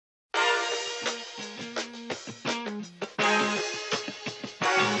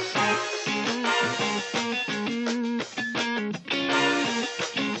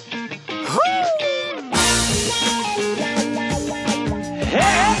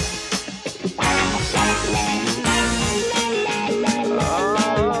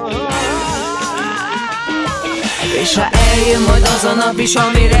És ha eljön majd az a nap is,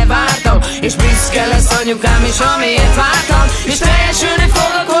 amire vártam, és büszke lesz anyukám is, amiért vártam, és teljesülni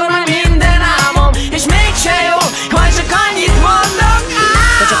fog akkor már minden álmom, és mégse jó, majd csak annyit mondok.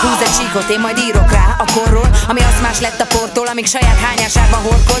 Ha csak húz egy csíkot, én majd írok rá a korról, ami azt más lett a portól, amíg saját hányásában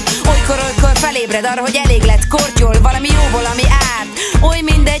horkolt. Olykor felébred arra, hogy elég lett kortyol valami jóból, ami árt. Oly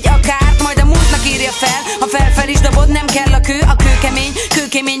mindegy akár, majd a múltnak írja fel. Ha felfel is dobod, nem kell a kőkemény.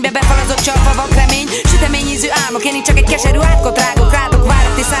 Kőkéménybe befalazott csalfa vakremény. Süteményízű álmok, én itt csak egy keserű átkot rágok. Rátok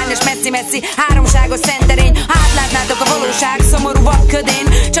várok ti szárnyas messzi-messzi, háromságos szenterény. Ha átlátnátok a valóság szomorú vakködén,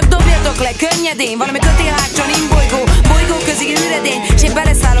 csak dobjatok le könnyedén. Valami kötél hátsó bolygó, bolygó közig üredény. S én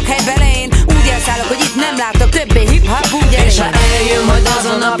beleszállok hely belején, úgy elszállok, hogy itt nem látok többé hip-hop úgy elején. És ha eljön majd az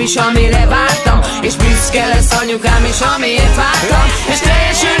a nap is, amire vártam, és büszke lesz anyukám is, amiért vártam, és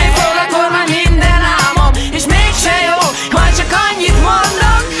teljesülni fog akkor már minden álmom, és mégse jó, majd csak annyit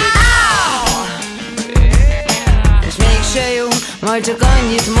mondok. És mégse jó, majd csak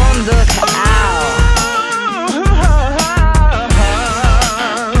annyit mondok.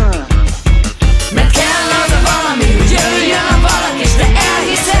 Mert kell az a valami, hogy jöjjön a valaki, és te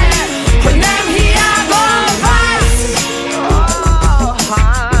elhiszed, hogy nem hiába vársz.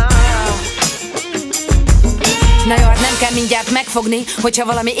 Na jó, hát nem kell mindjárt megfogni, hogyha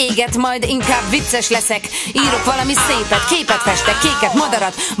valami éget, majd inkább vicces leszek. Írok valami szépet, képet festek, kéket,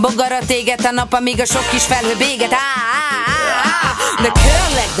 madarat, bogarat éget a nap, amíg a sok kis felhő béget.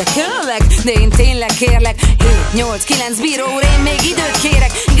 De kérlek, de én tényleg kérlek. 7, 8, 9 bíró úr, én még időt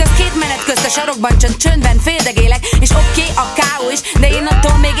kérek. Igaz, 2 menet közt a sarokban csöndben féldegélek. És oké, a káó is, de én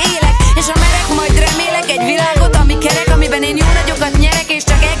attól még élek. És ha merek, majd remélek egy világot, ami kerek, amiben én jó nagyokat nyerek, és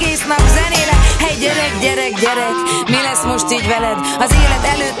csak egész nap zenélek. Hey gyerek, mi lesz most így veled? Az élet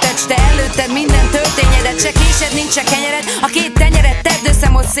előtted, s te előtted minden történjedet. Se késed, nincs se kenyered, a 2 tenyeret tedd össze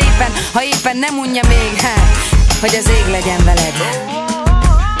most szépen. Ha éppen nem unja még, hogy az ég legyen veled.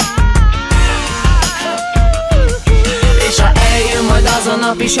 És ha eljön majd az a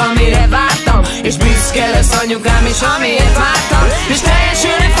nap is, amire vártam, és büszke lesz anyukám is, amiért vártam, és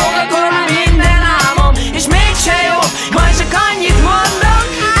teljesülni fog akkor már minden álmom, és mégse jó, majd csak annyit mondok.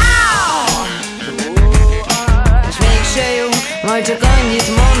 És mégse jó, majd csak annyit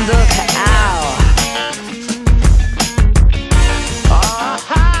mondok.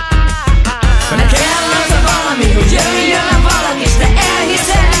 Mert kell az a valami, hogy jöjjön a valaki, és te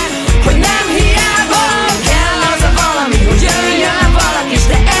elhiszed, hogy nem hiába. Kell az a valami, hogy jöjjön a valaki, és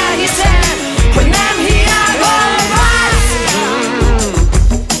te elhiszed, hogy nem hiába vársz.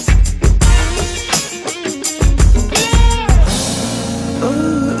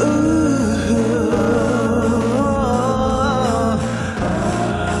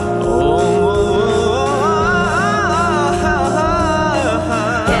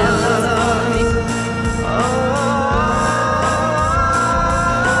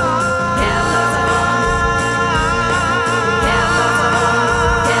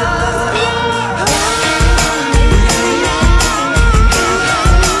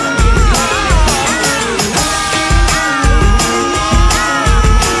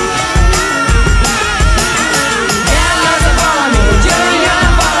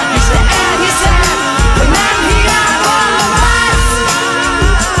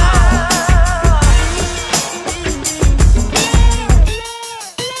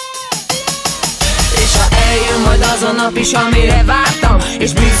 Is, amire vártam,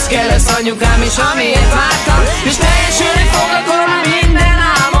 és büszke lesz anyukám is, amiért vártam, és teljesülni fog akkor már minden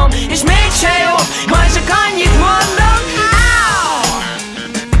álmom, és mégse jó, majd csak annyit mondok.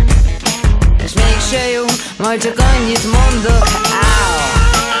 És mégse jó, majd csak annyit mondok.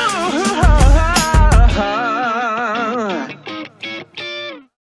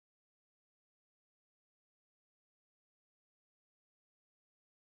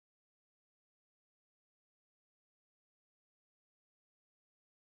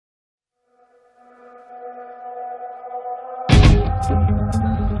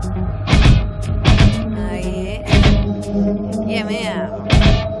 Yeah, man.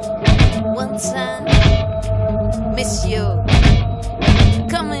 One time, miss you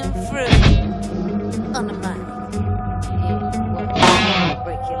coming through on the mic. Yeah,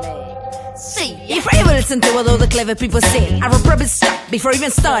 break your leg. See you. listen to what all the clever people say. I will probably stop before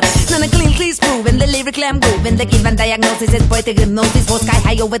even starting. None of clean's proven, the lyrical I'm grooving. The given diagnosis is poetic hypnosis. For sky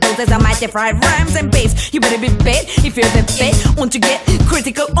high overdoses, I might have fried rhymes and bass. You better be paid if you're the bait. Want to get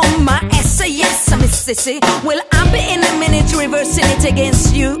critical on my essay? Yes, I'm a sissy. Well, I'll be in a minute reversing it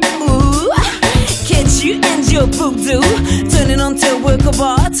against you. Ooh, catch you and your voodoo, turning on to a work of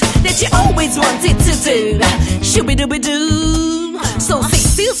art that you always wanted to do. Shooby-dooby-doo. So sit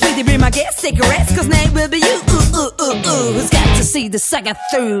still, sweetie, be my guest. Take a rest, cause now it will be you. Who's got to see the saga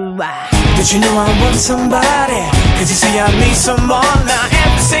through? Did you know I want somebody? Cause you see I need someone. Now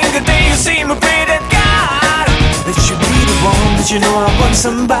every single day you see me pray that God that you be the one. Did you know I want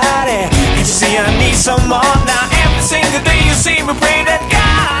somebody? Cause you see I need someone. Now every single day you see me pray that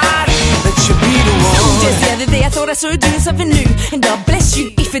God that you be the one. Just the other day I thought I saw you doing something new, and God bless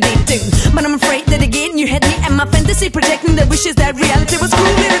you if you did do. But I'm afraid that again you had me and my fantasy projecting the wishes that reality was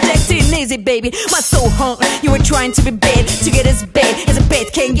cruelly rejecting. Easy baby, what's so hard? You were trying to be bad, to get as bad as a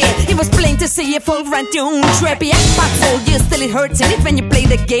bad can get. It was plain to see you fall right your own trap. Yeah, fool, you still it hurts in it when you play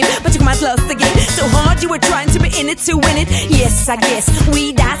the game, but you might lost the game so hard you were trying to be in it to win it. Yes, I guess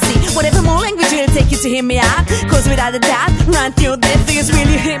I see whatever more language will take you to hear me out. Cause without a doubt, right your death is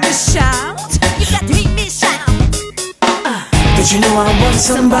really hear me shout. You got to hear me shout. Did you know I want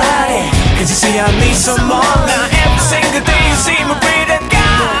somebody? Cause you see I need someone. Now every single day you see me pray that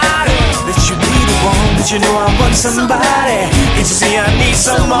God that you be the one. Did you know I want somebody? Cause you see I need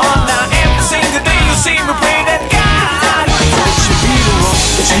someone. Now every single day you see me pray that God that you be the one.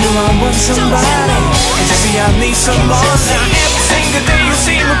 Did you know I want somebody? Cause you see I need someone. Now every single day you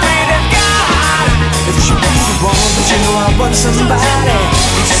see me pray that God that you be the one. Did you know I want somebody?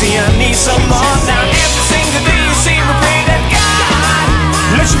 Cause you see I need someone. Now every single day you see me pray that God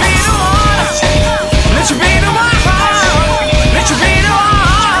let you be the one. Let you be the one. Let you be the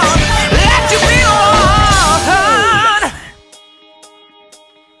one. Let you be the one.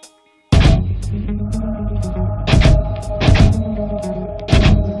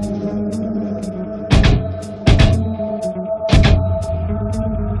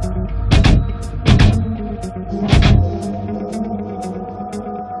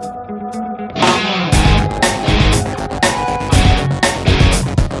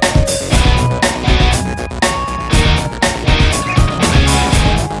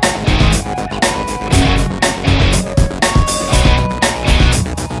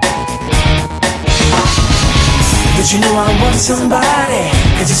 Did you know I want somebody?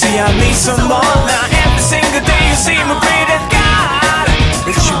 Cause you see I need someone. Now every single day you see me pray that God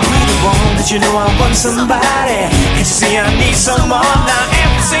that you be the one. Did you know I want somebody? Cause you see I need someone. Now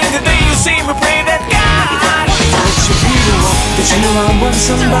every single day you see me pray that God that you be the one. Did you know I want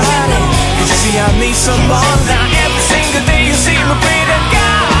somebody? Cause you see I need someone. Now every single day you see me pray that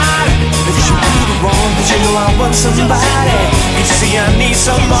God that you be the one. Did you know I want somebody? Cause you see I need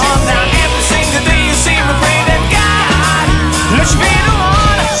someone. Now every single day you see me pray that God let you be the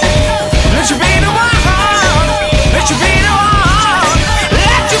one. Let you be the one. Let you be the one.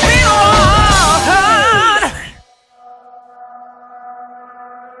 Let you be the one.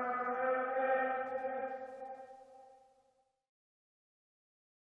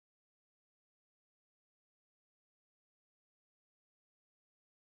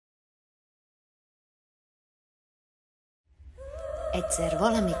 Egyszer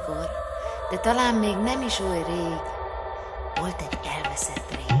valamikor, de talán még nem is oly rég, volt egy elveszett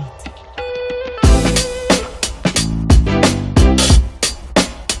rét.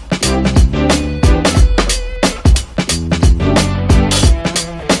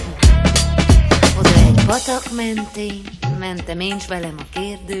 Oda egy patak mentén, mentem én s velem a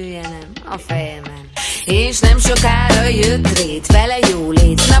kérdőjelem a fejemen. És nem sokára jött rét, vele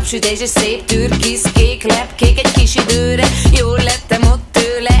jólét, napsütés és szép türkisz, kék lepkék egy kis időre. Jól lettem ott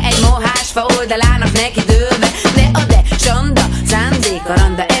tőle, egy mohásfa oldalának neki dőlve. De a de, sanda, szándéka,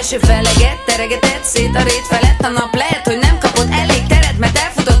 randa, eső feleget, teregetett szét a rét felett. A nap lehet, hogy nem kapott elég teret, mert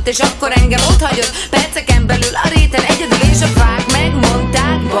elfutott, és akkor engem ott hagyott. Perceken belül a réten egyedül, és a fák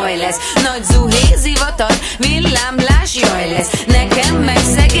megmondták, baj lesz. Nagy zuhé, zivatar, villámlás, jaj lesz. Nekem meg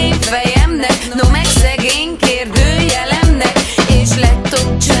szegény fejemnek, no meg szegény kérdőjelemnek. És lett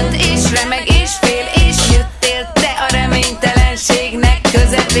ott csönd, és remeg, és fél, és jöttél te a reménytelenségnek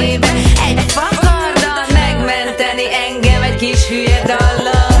közepébe. Egy fakarddal megmenteni engem egy kis hülye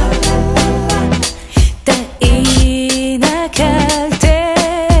dallal. Te énekeltél,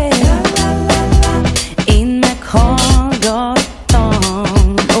 én meghallgattam.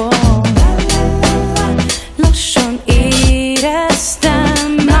 Lassan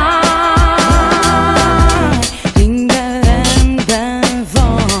éreztem már, minden rendben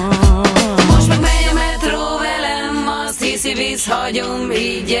van. Most meg menjem el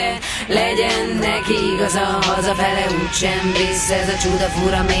Hazafele úgysem visz ez a csuda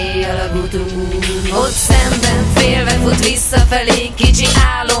fura mély alagútú. Ott szemben félve fut visszafelé, kicsi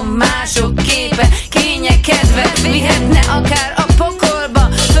álom, mások képe, kényekedve vihetne akár a pokolba,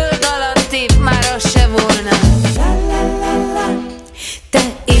 föld alatti már az se volna. Te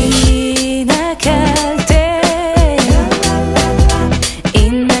énekeltél,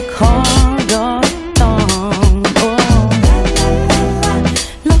 én meghallgattam,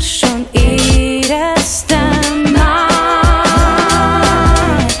 lassan éreztem már,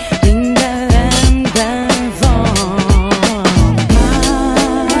 minden rendben van.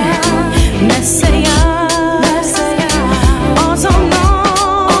 Már messze jár az a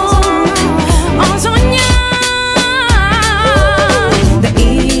nap, azon nyár, de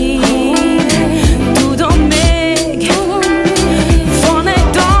én tudom még, van egy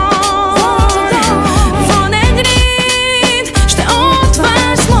dal, van egy rét, s te ott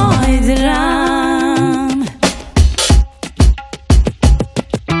vársz majd rám.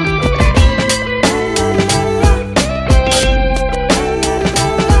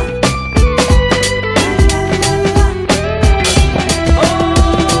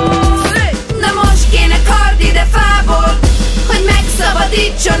 Na most kéne kard ide fából, hogy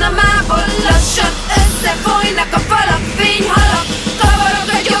megszabadítson a mából. Lassan összefolynak a falak, fényhalak, kavarog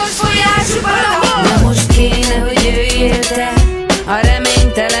a gyors folyású valahol. Na most kéne, hogy jöjjél te a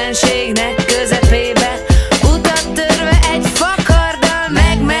reménytelenségnek közepébe, utat törve egy fakarddal,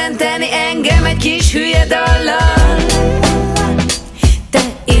 megmenteni engem egy kis hülye dallal. Te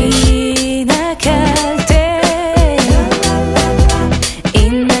énekeltél,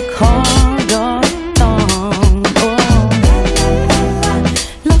 én meghallgattam,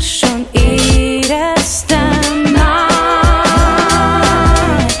 lassan éreztem már,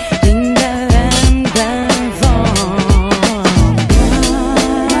 minden rendben van.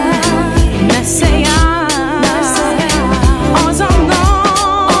 Messze jár az a nap,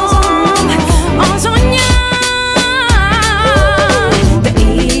 azon nyár, de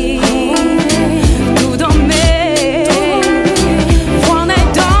én tudom még, van egy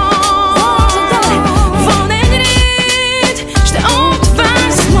dal, van egy rét, s te ott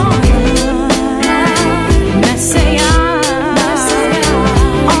vársz majd. Messze jár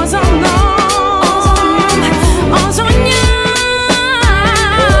az a nap, azon nyár,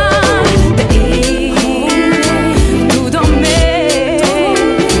 de én tudom még,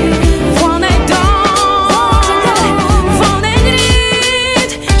 van egy dal, van egy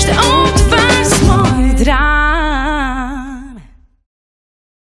rét, s te ott vársz majd rám.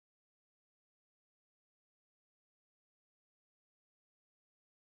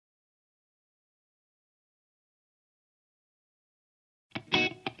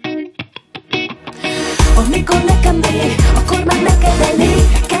 Amikor nekem még, akkor már neked elég.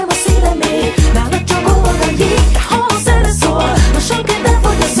 Nekem a szívemé, nálad csak olvad a jég. De ha a zene szól, lassan kedve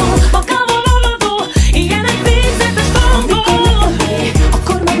vagy a szól, magával aladó, ilyen egy végzetes tangó. Amikor nekem még,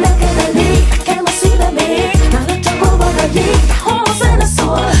 akkor már neked elég. Nekem a szívemé, nálad csak olvad a jég. De ha a zene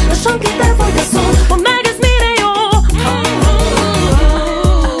szól, lassan kedve vagy a szól, mondd meg ez mire jó.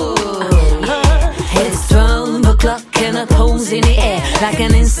 It's 12 o'clock and a pose in the air, like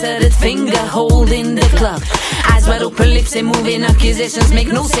an inserted finger holding the clock. Eyes wide open, lips ain't moving, accusations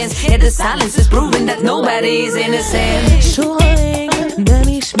make no sense, yet the silence is proving that nobody is innocent. Soha én nem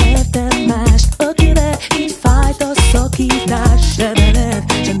ismertem mást, akivel így fájt a szakítás. Se veled,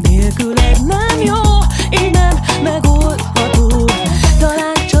 se nélküled nem jó, így nem megoldható.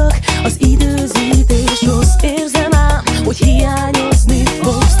 Talán csak az időzítés rossz, érzem ám, hogy hiányozni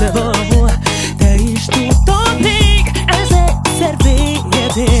fogsz te valahol. Te is tudtad még, ez egyszer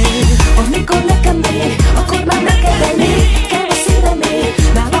véget ér. Amikor nekem még, akkor már neked elég. Kell a szívemé,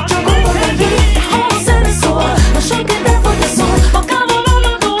 nálad csak olvad a jég. De ha a zene szól, lassan kedve vagy a szól, magával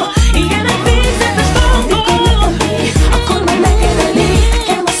aladó, ilyen egy végzetes tangó. Amikor nekem még, akkor már neked elég.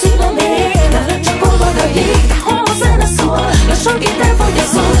 Kell a szívemé, nálad csak olvad a jég. De ha a zene szól, lassan kedve vagy a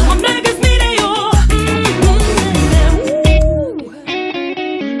szól, mondd meg ez mire jó.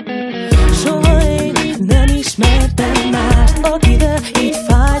 Soha én nem ismertem már, akivel így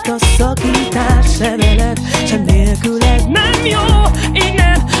fájt a szakítás. Se veled, se nélküled nem jó, így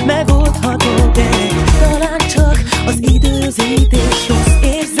nem megoldható. De talán csak az időzítés rossz,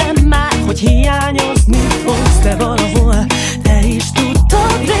 érzem már, hogy hiányozni fogsz te valahol. Te is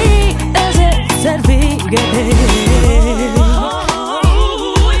tudtad rég, ez egyszer véget ér.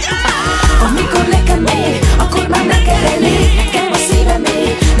 Amikor nekem még, akkor már neked elég. Nekem a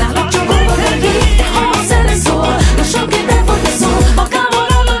szívemé, nálad csak olvad a jég. De ha a zene szól, lassan kedve vagy a szól, magával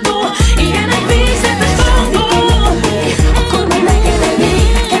aladó, ilyen egy végzetes tangó. Akkor már neked elég.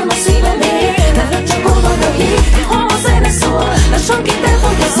 Nekem a szívemé, nálad csak olvad a jég.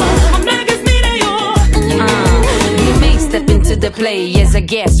 play as a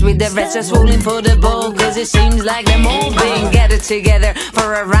guest with the rest just rolling for the ball. Cause it seems like they're all being gathered together for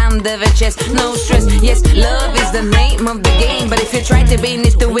a round of a chess. No stress, yes, love is the name of the game. But if you try to be in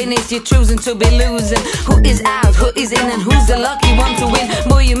it to win it, you're choosing to be losing. Who is out, who is in, and who's the lucky one to win?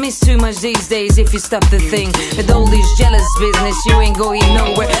 Boy, you miss too much these days if you stop to think. With all this jealous business, you ain't going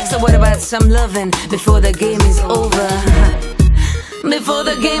nowhere. So what about some loving before the game is over? Before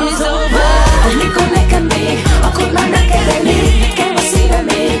the game is over. Amikor nekem még, akkor már neked elég. Nekem a szívem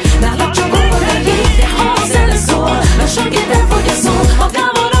még, nálad csak olyan elég. De ha a zene szól, lassanként elfogy a szó.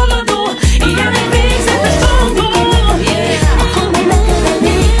 Magával ragadó, igen egy végzetes dolgó. Akkor még neked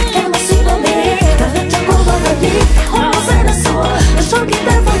elég, nekem a szívem még. Nálad csak olyan elég. De ha a zene szól, lassanként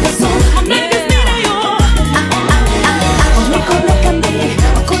elfogy a szó. Neked mire jó? Amikor nekem még,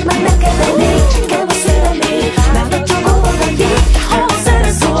 akkor már neked elég. Nekem a szívem még, nálad csak olyan elég.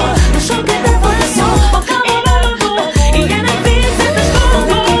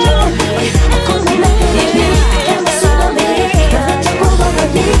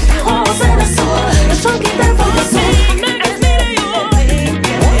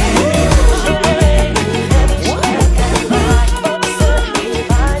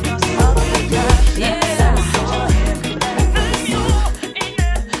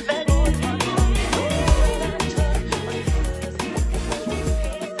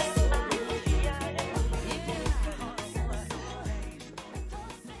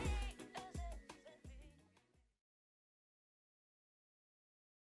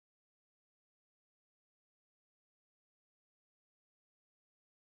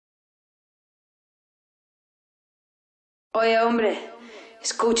 Oye, hombre,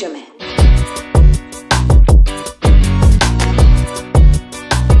 escúchame.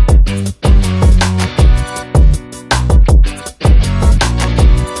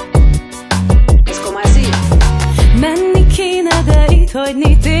 Es como así. Menni kéne, de itt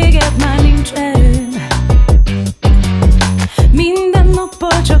hagyni téged már nincs erőm. Minden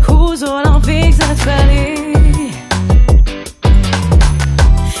nappal csak húzol a végzet felé.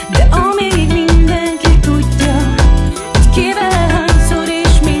 De amíg mindenki tudja, hogy kivel hányszor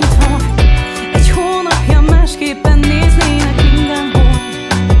és mintha egy hónapja másképpen néznének mindenhol.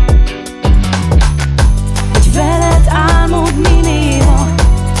 Hogy veled álmodni néha,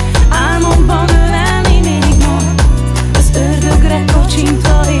 álmomban ölelni még ma, az ördögre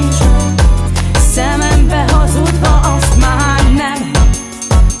kacsintva és szemembe hazudva azt már nem.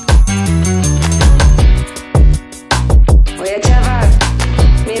 Oye, chaval,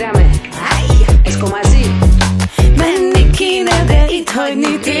 mírame. Ay, es como así. Menni kéne, de itt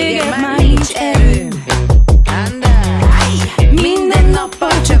hagyni téged már nincs erőm. Anda, ay, Minden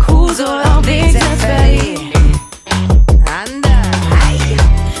nappal csak húzol a végzet felé. anda, ay.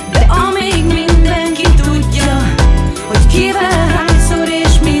 De amíg mindenki tudja, hogy kivel hányszor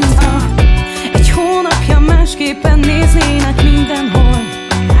és mintha egy hónapja másképpen néznének mindenhol.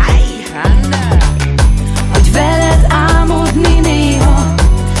 Ay, anda. Hogy veled álmodni néha,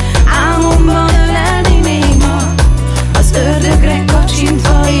 álmomban ölelni még ma, az ördögre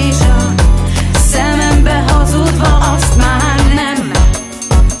kacsintva és a szemembe hazudva azt már nem.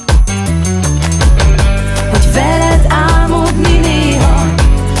 Hogy veled álmodni néha,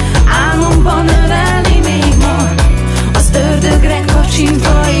 álmomban ölelni még ma, az ördögre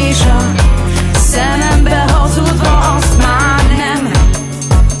kacsintva és a szemembe hazudva azt már nem.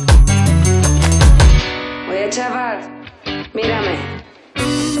 Oye, chaval, mírame.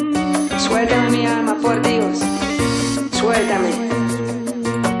 Suéltame mi alma, por Dios. Suéltame.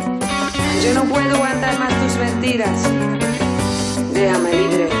 Yo no puedo aguantar más tus mentiras. Déjame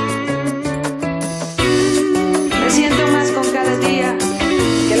libre. Me siento más con cada día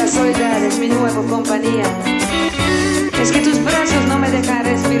que la soledad es mi nueva compañía. Es que tus brazos no me dejan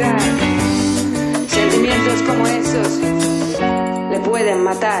respirar. Sentimientos como esos le pueden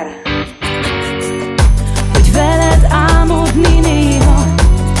matar. Hogy veled álmodni néha,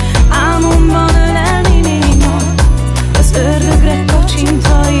 álmomban ölelni néha, az ördögre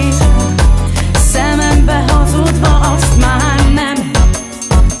kacsintva és szemembe hazudva azt már nem.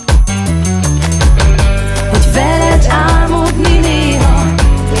 Hogy veled álmodni néha,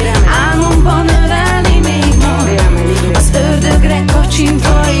 álmomban ölelni még ma, az ördögre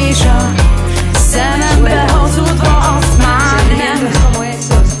kacsintva és a szemembe hazudva azt már nem. Como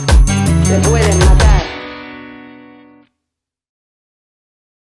esos le pueden matar.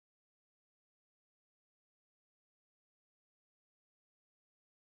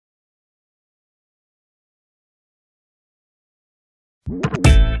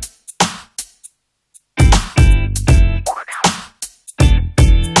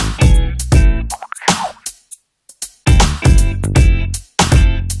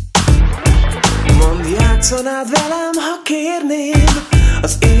 játszanád velem, ha kérném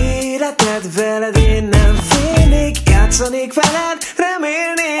az életed, veled én nem félnék. Játszanék veled,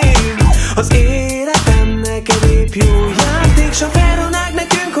 remélném az életem neked épp jó játék. S ha felrúgnák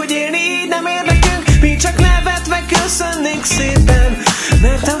nekünk, hogy élni így nem érdekünk, mi csak nevetve köszönnénk szépen,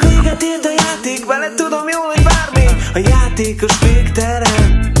 mert ha véget ért a játék, veled tudom jól, hogy bármi a játékos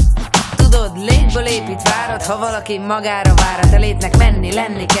végtelen. Tudod, létből épít várat, ha valaki magára vár. A létnek menni,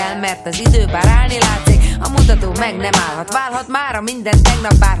 lenni kell, mert az idő bár állni látszik, a mutató meg nem állhat. Válhat mára minden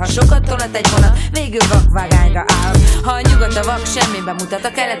tegnap bár, ha sokat tolat egy vonat, végül vakvágányra áll. Ha a nyugat a vak semmibe mutat,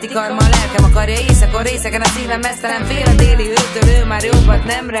 a keleti karma a lelkem akarja, éjszakon részeken a szívem mesztelen fél. A déli őtől ő már jobbat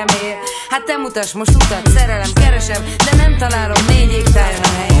nem remél. Hát te mutass most utat, szerelem keresem, de nem találom, négy égtájon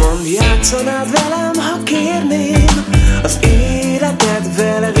a helyen. Mondd, játszanád velem, ha kérném az életed,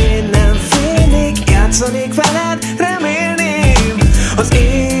 veled én nem félnék. Játszanék veled, remélném az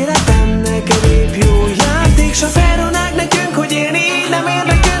életem neked épp jó játék. S ha felrúgnák nekünk, hogy élni így nem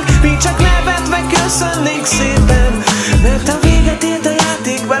érdekünk, mi csak nevetve köszönnék szépen, mert ha véget ért a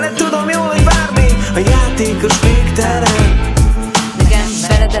játék, veled tudom jól, hogy bármi a játékos végtelen.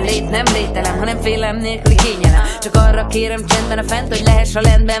 Veled a lét nem lételem, hanem félelem nélküli kényelem. Csak arra kérem csendben a fent, hogy lehess a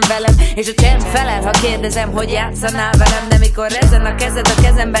lendben velem. És a csend felel, ha kérdezem, hogy játszanál velem. De mikor rezzen a kezed a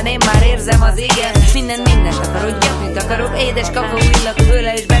kezemben, én már érzem az igen. Mindent akarod, gyaknyt akarok, édes kakó illakú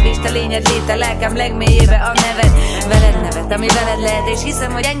ölel, és bevést a lényed léte lelkem legmélyébe a neved. Veled nevet, ami veled lehet, és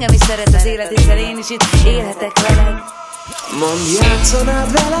hiszem, hogy engem is szeret az élet, hiszen én is itt élhetek veled. Mondd,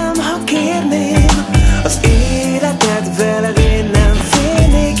 játszanád velem, ha kérném az életed, veled én nem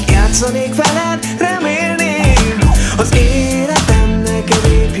félnék. Játszanék veled, remélném az életem neked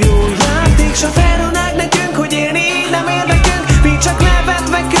épp jó játék. S ha felrúgnák nekünk, hogy élni így nem érdekünk, mi csak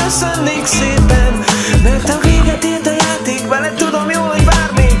nevetve köszönnék szépen, mert ha véget ért a játék, veled tudom jól, hogy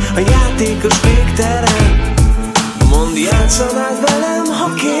bármi a játékos végtelen. Mondd, játszanád velem,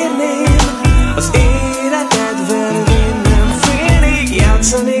 ha kérném az életed, veled én nem félnék.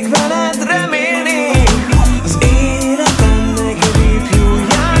 Játszanék veled, remélném az életem neked épp jó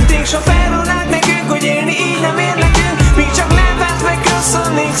játék. S ha felrúgnák nekünk, hogy élni így nem érdekünk, mi csak nevetve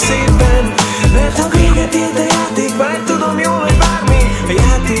köszönnék szépen, mert ha véget ért a játék, veled tudom jól, hogy bármi a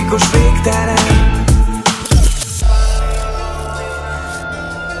játékos végtelen.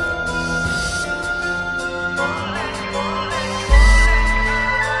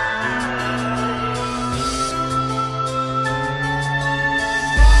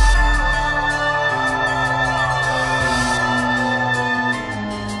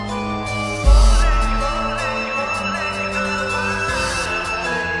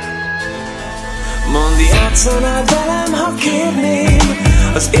 Mondd, játszanád velem, ha kérném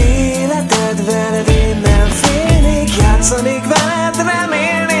az életed, veled én nem félnék. Játszanék veled,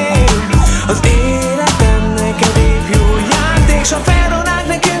 remélném az életem neked épp jó játék. S ha felrúgnák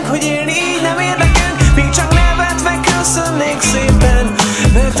nekünk, hogy élni így nem érdekünk, mi csak nevetve köszönnék szépen,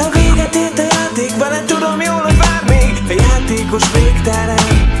 mert ha véget ért a játék, veled tudom jól, hogy bármíg a játékos végtelen.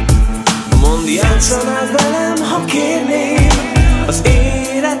 Mondd, játszanád velem, ha kérném az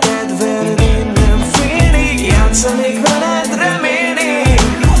életed, veled én nem félnék. Játszanék veled,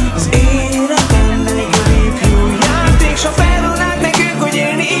 remélném az életem neked épp jó játék. S ha felrúgnák nekünk, hogy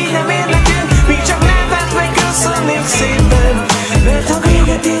élni így nem érdekünk, mi csak nevetve köszönnék szépen, mert ha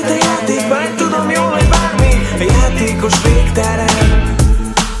véget ért a játék, veled tudom jól, hogy bármi a játékos végtelen.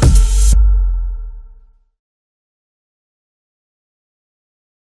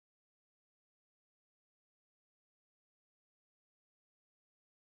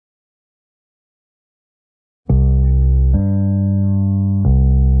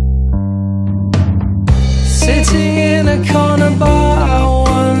 Sitting in a corner bar, I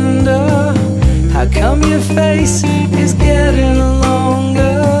wonder how come your face is getting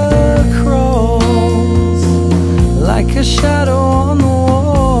longer. Crawls like a shadow on the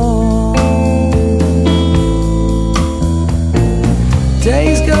wall.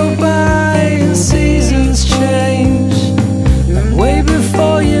 Days go by and seasons change, and way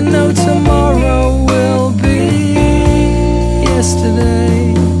before you know tomorrow will be yesterday.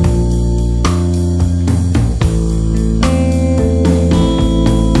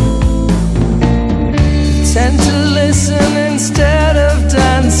 Tend to listen instead of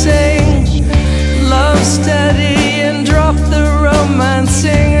dancing. Love steady and drop the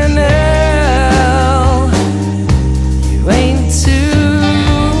romancing. And hell, you ain't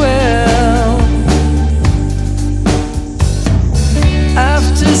too well.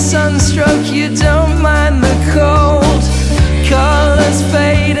 After sunstroke you don't mind the cold. Colors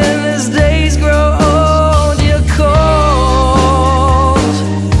fade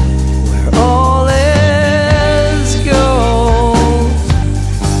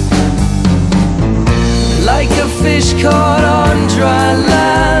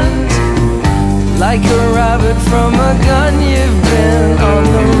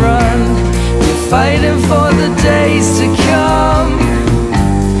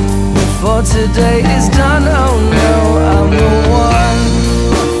today is done. Oh no, I'm the one,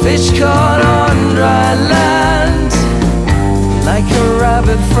 a fish caught on dry land. Like a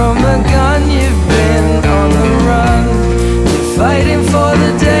rabbit from a gun, you've been on the run. You're fighting for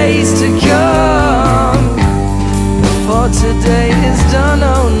the days to come, before today is done.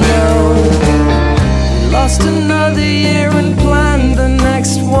 Oh no, you lost another year and planned the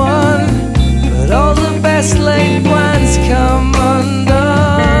next one, but all the best laid plans come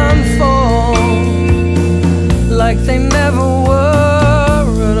undone, fall like they never were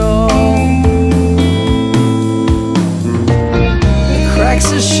at all. The cracks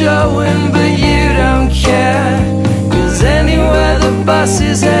are showing but you don't care, 'cause anywhere the bus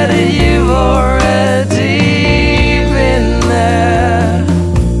is headed you've already been there.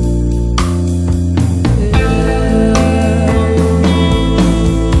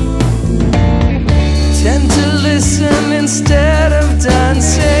 Instead of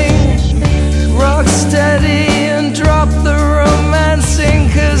dancing, rock steady and drop the romancing,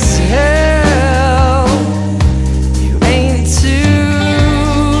 'cause hell, you ain't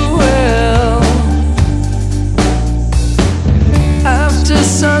too well. After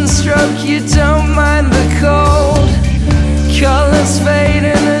sunstroke you don't mind the cold, colors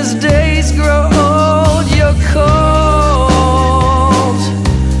fading as days grow old. You're cold,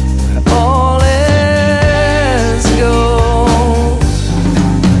 all is gold.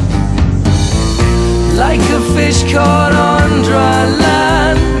 Like a fish caught on dry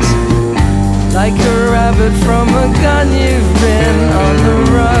land, like a rabbit from a gun, you've been on the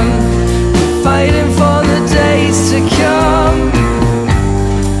run. You're fighting for the days to come,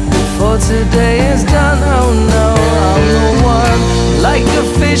 before today is done. Oh no, I'm the one, like a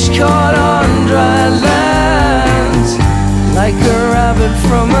fish caught on dry land, like a rabbit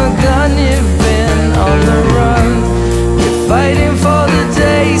from a gun, you've been on the run. You're fighting for the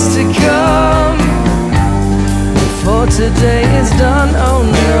days to come, before today is done. Oh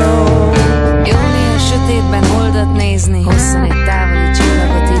no. Jó néha sötétben holdat nézni, hosszan egy távoli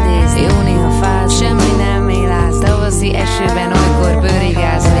csillagot idézni. Jó néha fáz, semmi nem éláz, tavaszi esőben olykor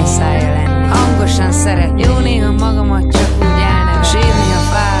bőrigáz leszállja lenni. Hangosan szeret, jó néha magamat csak úgy elnevet. Sírni a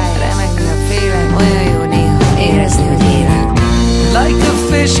fáj, remegni a félek, olyan jó néha érezni, hogy élek. Like a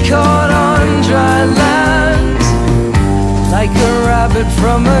fish caught on dry land, like a rabbit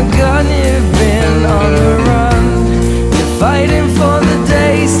from a gun, you've been on the run. You're fighting for the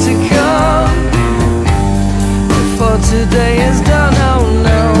days to come, before today is done. Oh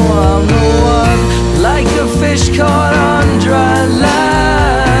no, I'm the one, like a fish caught on dry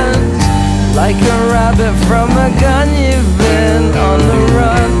land, like a rabbit from a gun, you've been on the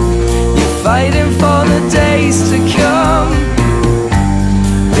run. You're fighting for the days to come,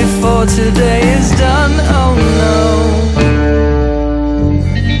 before today is done. Oh no.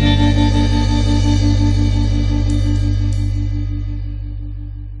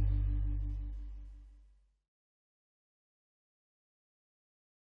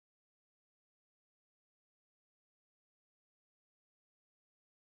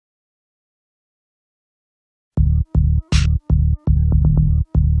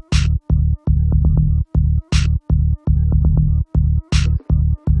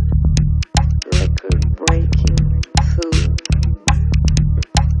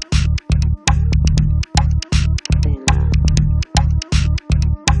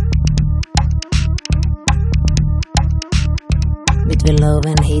 Love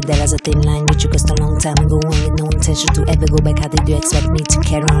and hate, that as a thin line we took us a long time ago, and with no intention to ever go back. How did you expect me to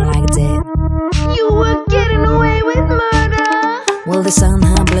carry on like that? You were getting away with murder. Well, the sun,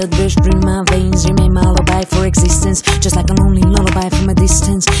 her blood rushed through my veins, remain my alibi for existence, just like a lonely lullaby from a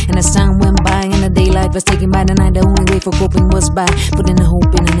distance. And as time went by and the daylight was taken by the night, the only way for coping was by putting a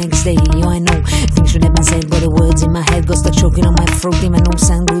hope in the next day. Yo, I know things should have been said, but the words in my head got stuck choking on my throat. Even no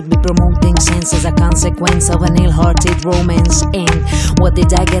sound would be promoting sense as a consequence of an ill-hearted romance. And what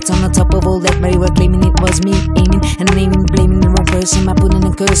did I get on the top of all that? They were claiming it was me aiming and naming, blaming the wrong person by putting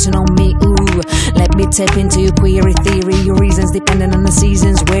a cursing on me. Ooh, let me tap into your query theory. Your reasons depending on the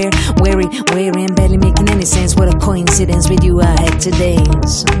seasons. Where, weary, and barely making any sense. What a coincidence with you I had to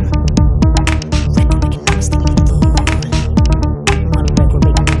dance.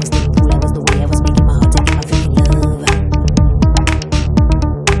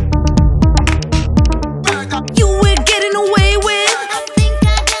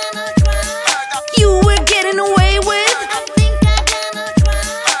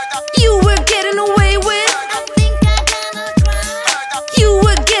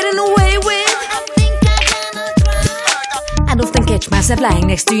 myself lying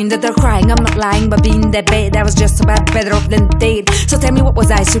next to you in the dark crying. I'm not lying, but being that bad, I was just about better off than dead. So tell me, what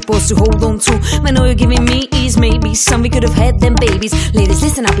was I supposed to hold on to? Man, all you're giving me is maybe some we could have had them babies. Ladies,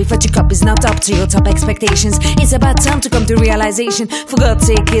 listen up, if what your cup is not up to your top expectations, it's about time to come to realization. For God's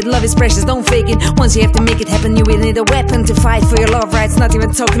sake, kid, love is precious, don't fake it. Once you have to make it happen, you will need a weapon to fight for your love rights. Not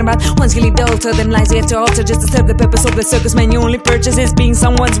even talking about once you leave the altar, them lies you have to alter just to serve the purpose of the circus. Man, your only purchase is being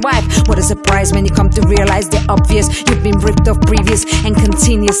someone's wife. What a surprise when you come to realize the obvious. You've been ripped off previous and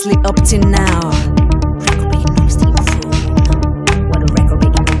continuously up to now.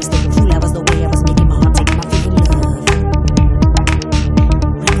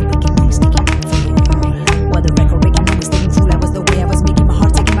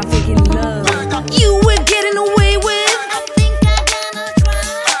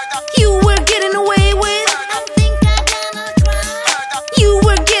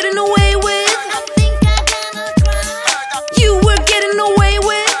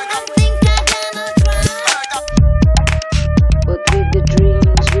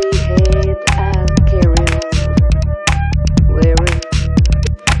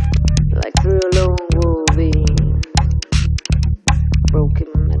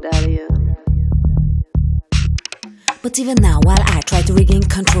 But even now, while I try to regain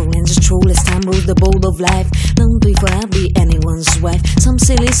control and just troll as time rules the bowl of life, long before I'll be anyone's wife, some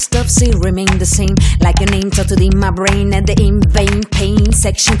silly stuff still remain the same, like a name tattooed in my brain at the in vain pain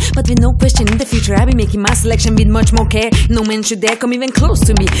section. But with no question in the future, I'll be making my selection with much more care. No man should dare come even close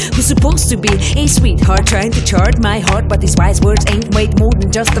to me, who's supposed to be a sweetheart trying to chart my heart. But these wise words ain't weight more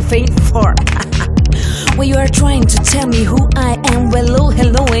than just a faint fart. Well, you are trying to tell me who I am. Well, oh,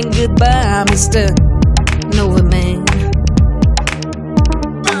 hello and goodbye, Mr. Nova Man.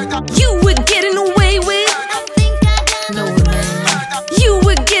 You were getting away with Nova Man. You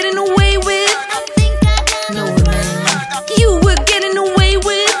were getting away with Nova Man. You were getting away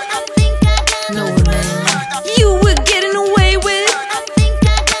with Nova Man. You were getting away with.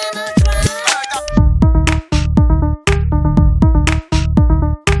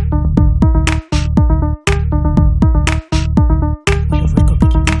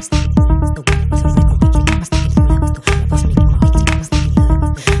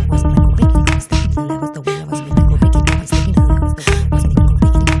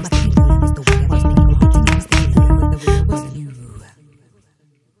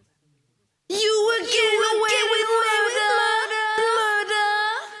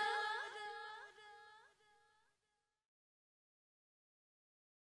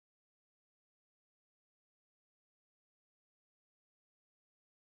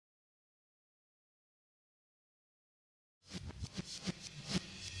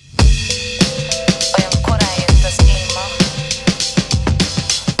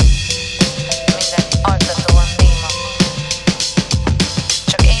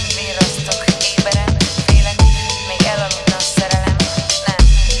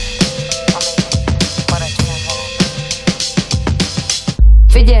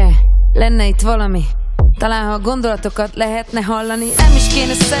 Lenne itt valami, talán ha a gondolatokat lehetne hallani. Nem is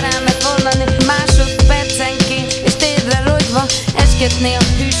kéne szerelmet vallani másodpercenként, és térdre rogyva esgetné a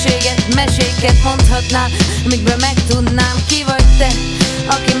hűséget. Meséket mondhatnál, amikből megtudnám, ki vagy te,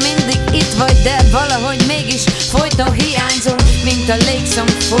 aki mindig itt vagy, de valahogy mégis folyton hiányzol, mint a légszom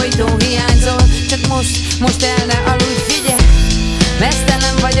folyton hiányzol. Csak most el ne aludj, figyelj,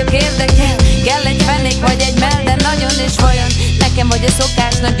 mesztelen vagyok, érdekel, kell egy fenék vagy egy mell, de nagyon is vajon nekem vagy a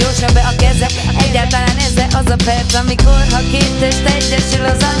szokásnak gyorsabb be a keze. Egyáltalán ez az a perc, amikor ha két test egyesül,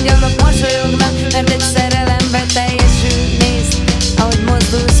 az angyalok mosolyognak, mert egy szerelembe teljesül. Nézd, ahogy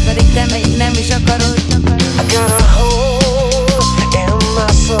mozdulsz, pedig te még nem is akarod. I got a hole in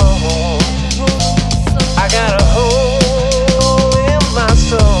my soul. I got a hole in my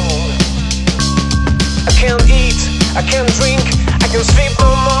soul. I can't eat, I can't drink, I can't sleep no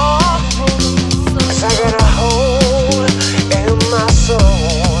more, 'cause I got a hole in my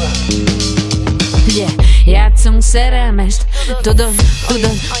soul. Yeah, játszunk szerelmest, tudod,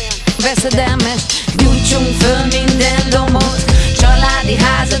 veszedelmest. Gyújtsunk föl minden lomot, családi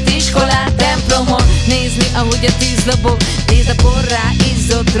házat, iskolát, templomot. Nézni, ahogy a tűz lobog, nézd a porrá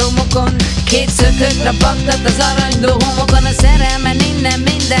izzott romokon. Két szökött baktat az aranyló homokon. A szerelmen innen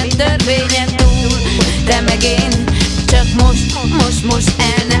minden törvényen túl. Te meg én, csak most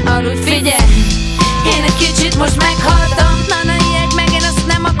el ne aludj, figyelj! Én egy kicsit most meghaltam, na ijedj meg, én azt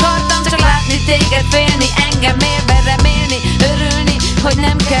nem akartam. Csak látni téged félni, engem élve remélni, örülni, hogy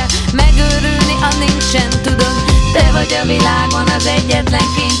nem kell megőrülni, a nincsen, tudod. Te vagy a világon az egyetlen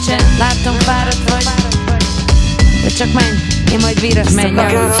kincsen. Látom, fáradt vagy, de csak menj, én majd víras menj,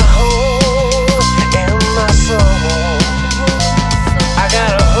 aludj.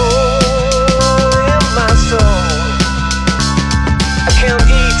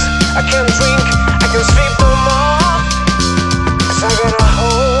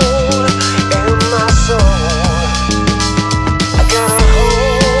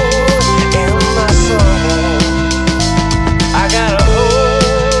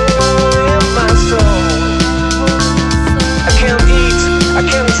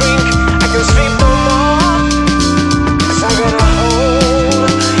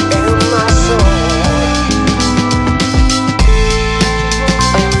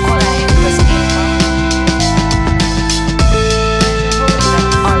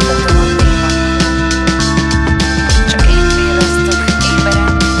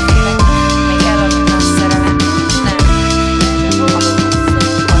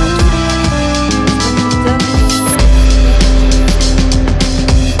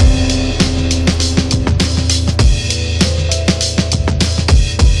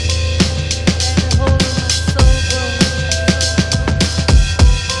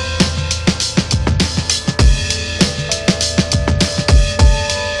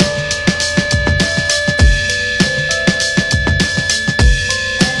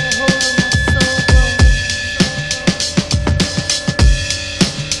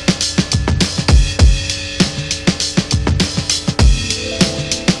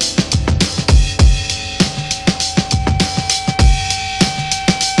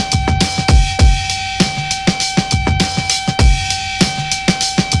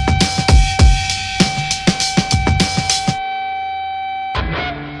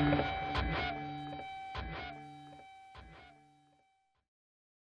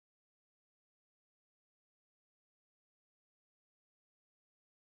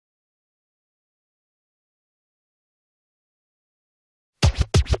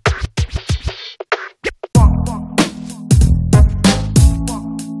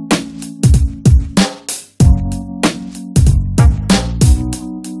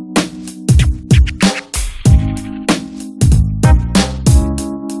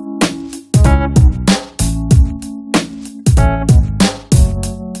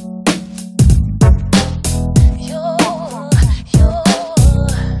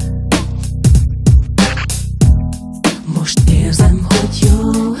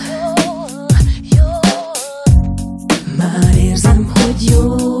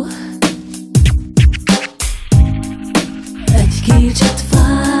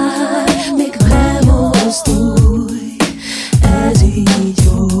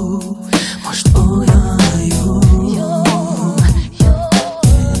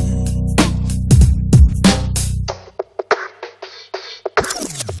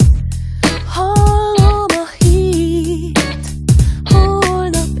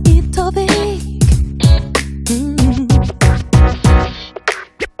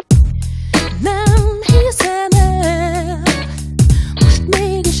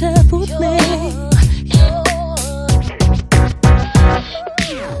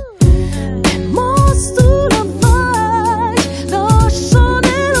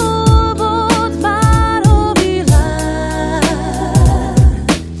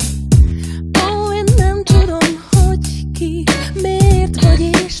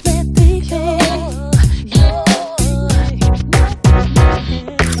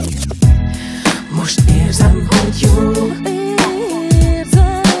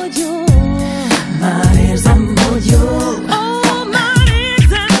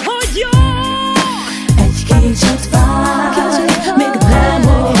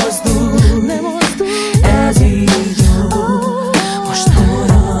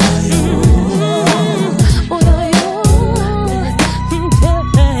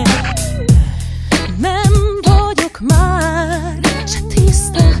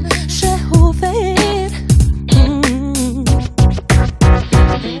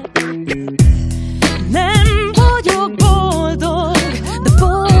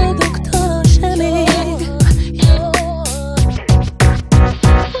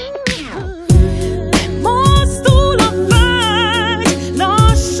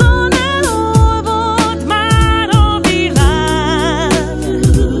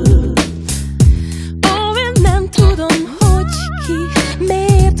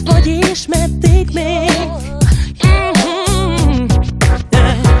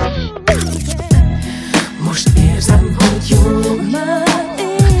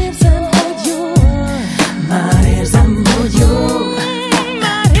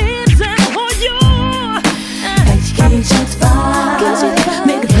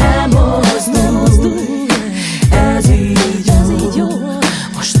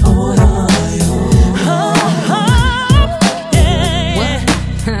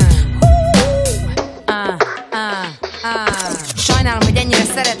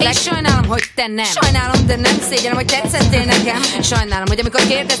 te nem. Sajnálom, de nem szégyellem, hogy tetszettél nekem. Sajnálom, hogy amikor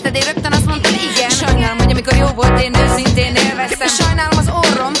kérdezted, én rögtön azt mondtad igen. Sajnálom, hogy amikor jó volt, én őszintén élveztem. Sajnálom az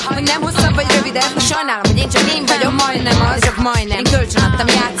orrom, hogy nem hosszabb vagy rövidebb. Sajnálom, hogy én csak én vagyok, majdnem az, csak majdnem. Én kölcsön adtam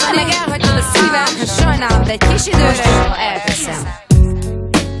játszani, meg elhagytad a szívem. Sajnálom, de egy kis időre elteszem.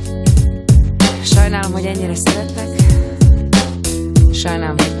 Sajnálom, hogy ennyire szeretlek.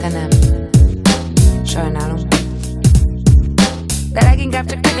 Sajnálom, hogy te nem. Sajnálom. De leginkább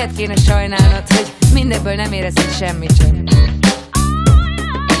csak neked kéne sajnálnod, hogy mindebből nem érezted semmit sem.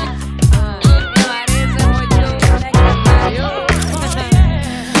 Már érzem, hogy jó, nekem már jó.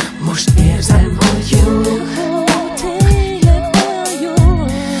 Most érzem, hogy jó. Tényleg olyan jó.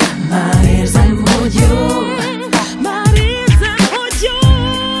 Már érzem, hogy jó. Már érzem, hogy jó.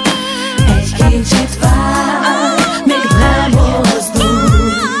 Egy kicsit várj, még nem mozdul.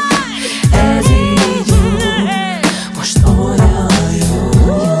 Ez így jó. Most olyan jó.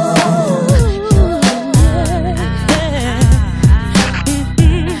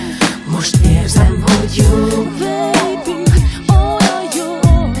 Most érzem, hogy jó. Baby, olyan jó.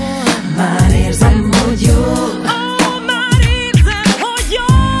 Már érzem, hogy jó. Már érzem, hogy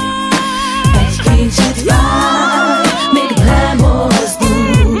jó. Egy kicsit várj, még nem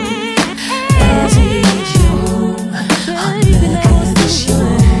mozdul. Ez így jó, ha neked is jó.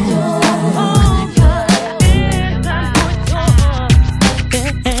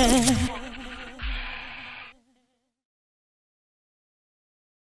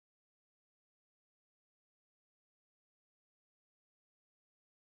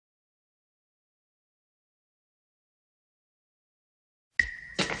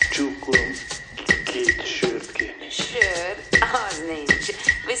 Csókolom, két sört kérni. Sör, az nincs.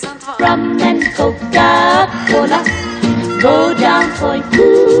 Viszont van. Rum and Coca-Cola, go down for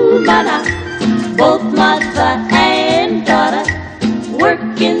Cubana. Both mother and daughter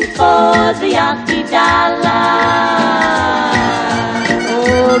working for the Yankee dollar.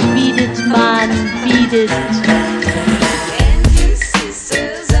 Oh, beat it, man, beat it. And his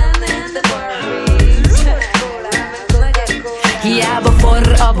sisters and then the Barbies. Hiába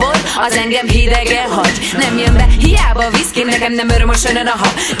forr a bor, az engem hidegen hagy. Nem jön be, hiába a viszki, nekem nem öröm a sönön a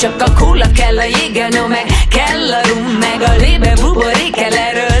hab. Csak a kóla kell, a jéggel, no meg kell a rum, meg a lébe buborék kell,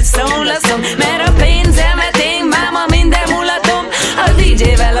 erről szól a szom. Mert a pénzemet én máma minden mulatom, a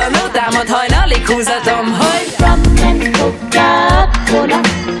DJ-vel a nótámat hajnalig húzatom, hogy Rum and Coca-Cola,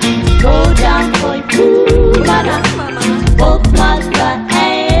 go down for Cubana. Both mother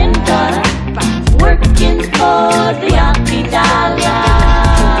and daughter working for the Yankee dollar.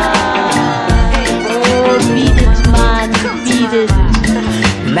 Oh, beat it, man, beat it.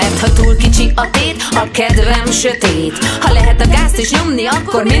 mert ha túl kicsi a tét, a kedvem sötét. Ha lehet a gázt is nyomni,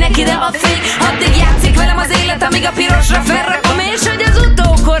 akkor minek ide a fék? Addig játszik velem az élet, amíg a pirosra felrakom, és hogy az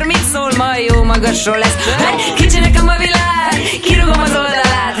utókor mit szól, majd jó magasról lesz. Hey, kicsi nekem a világ, kirúgom az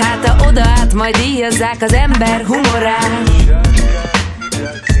oldalát, hát ha oda át, majd díjazzák az ember humorát.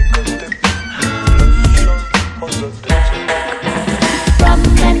 Rum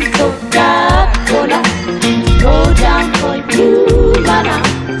and Coca-Cola, go down for Cubana.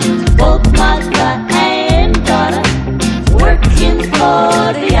 Both mother and daughter working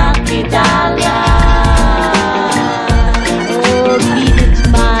for the Yankee dollar. Oh, beat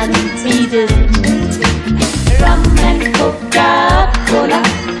it, man, beat it. Rum and Coca-Cola,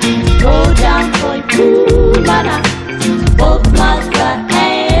 go down for Cubana. Both mother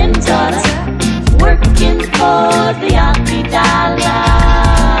and daughter working for the Yankee dollar.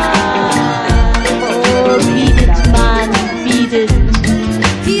 Oh, beat it, man, beat it.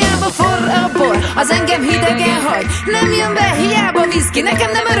 Hiába forr a bor, az engem hidegen hagy. Nem jön be, hiába viszki,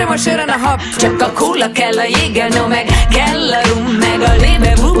 nekem nem öröm a sörön a hab. Csak a kóla kell, a jéggel, no meg kell a rum, meg a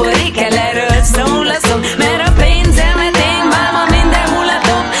lébe buborék kell, erről szól a szom. Mert a pénzemet én máma minden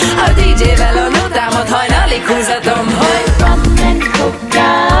mulatom, a DJ-vel a nótámat hajnalig húzatom, hogy Rum and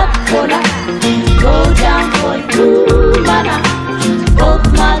Coca-Cola, go down for Cubana. Both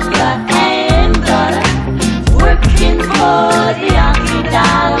mother and daughter working for the Yankee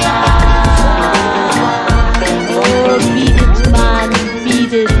dollar. Oh, beat it, man,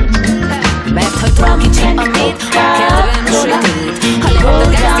 beat it. mert ha túl kicsi a tét, a kedvem sötét. Ha lehet a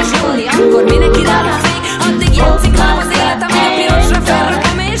gázt is nyomni, akkor minek ide a fék? Addig játszik velem az élet, amíg a pirosra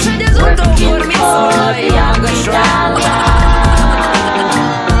felrakom, és hogy az utókor mit szól, majd jó magasról.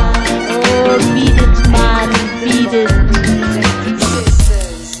 Oh, beat it, man, beat it.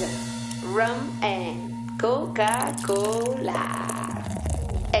 Sisters, rum and Coca-Cola.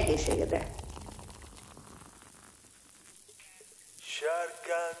 Egészségedre!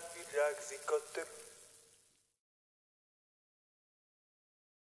 Sárgán virágzik a több.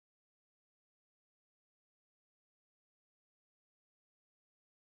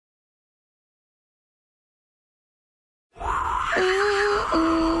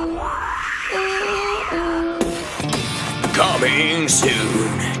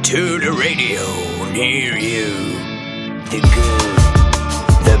 to the radio near you. The good,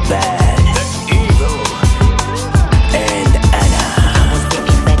 the bad, The evil, and Anna. I was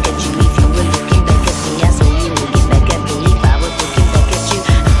looking back at you if you were looking back at me. I saw you looking back at me if I was looking back at you.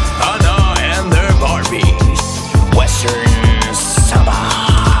 Anna and the Barbies, Western Summer.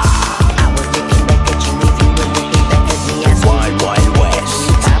 I was looking back at you if you were looking back at me. I saw Wild Wild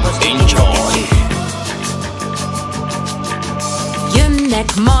West, enjoy.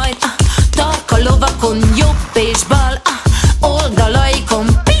 Jönnek majd a tarka lovakon, jobb és bal oldalaikon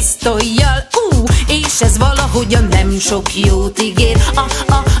pisztollyal, és ez valahogyan nem sok jót ígér.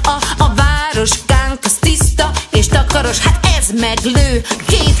 A városkánk az tiszta és takaros, hát ez meglő.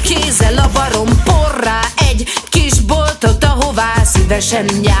 Két kézzel a barom porrá egy kis boltot, ahová szívesen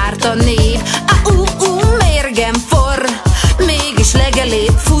járt a nép. Mérgem forr, mégis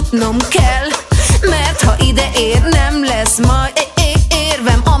legelébb futnom kell, mert ha ide ér, nem lesz majd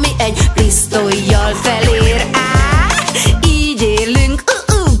érvem, ami egy pisztollyal felér. Így élünk,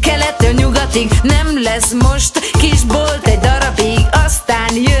 kelettől nyugatig, nem lesz most kis bolt egy darabig,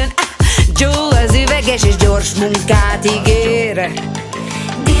 aztán jön Joe az üveges és gyors munkát ígér.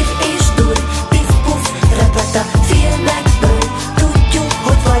 Div és dur, pif-puf, repet a filmekből. Tudjuk,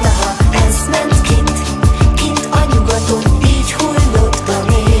 hogy valaha ez ment kint a nyugaton, így hullott a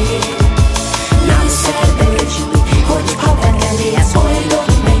nép. Nem szerbecsül, hogy ha begelé,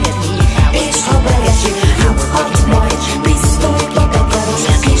 oldok megedni, és ha begesik, nyughat majd, pisztolyba bekaros,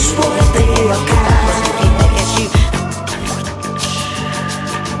 kis volté akár.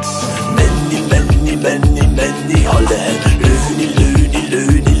 Menni, ha lehet.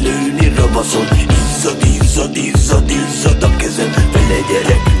 Lőni, rabaszon. Izzad a kezem. Fele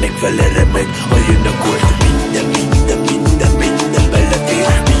gyerek, meg fele remeg. Ha jön a kort, minden belefér.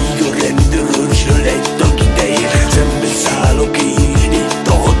 Míg a rendőrösről egy tag ideér. Szembe szállok én, itt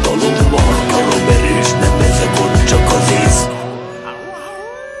a hatalommal. Karom erős, nem ez a gond, csak az ész.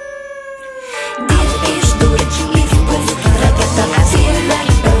 Div és dur, pif-puf, repet a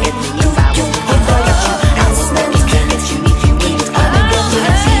filmekből. Tudjuk, hogy valaha ez ment kint a nyugaton,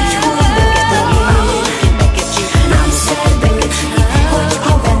 így hullott a nép. Nem szerbecsül, hogy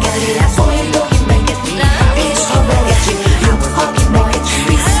ha begelé, oldok megedni, és ha begesik, nyughat majd,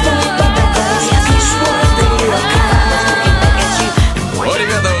 pisztolyba bekaros, kis volté akár.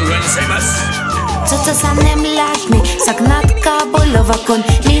 Obrigado, gozaimasu. Cocozán nem látni, szaknatkából lovakon,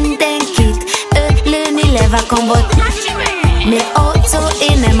 mindenkit lőni levakon volt. Mi ócó,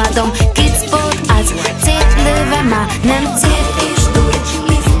 én nem adom, kicbót az szétlőve már nem cél. És dur,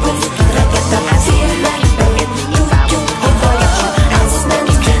 pif-puf, repet a filmekből. Tudjuk, hogy valaha ez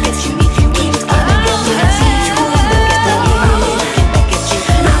ment kint a nyugaton, így hullott a nép.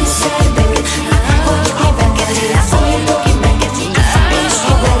 Nem szerbecsül, hogy ha begelé, oldok megedni, és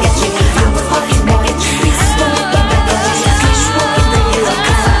ha begesik, nyughat majd, pisztolyba bekaros, kis volté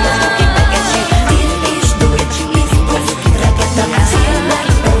akár. Div és dur, pif-puf, repet a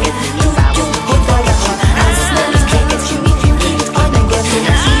filmekből. Tudjuk, hogy valaha ez ment kint a nyugaton,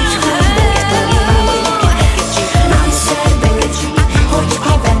 így hullott a nép. Nem szerbecsül, hogy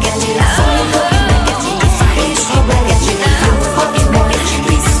ha begelé, oldok megedni, és ha begesik, nyughat majd,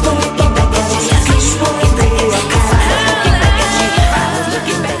 pisztolyba bekaros, kis volté akár. I was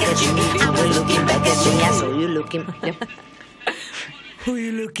looking back at you, I saw you looking. Who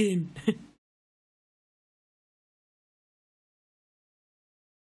you looking?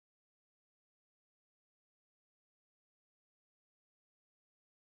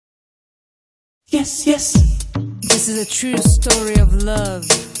 Yes, yes. This is a true story of love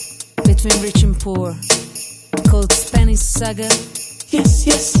between rich and poor, called Spanish Saga. Yes,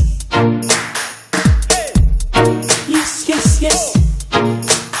 yes. Yes.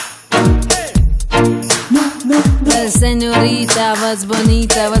 No. La señorita was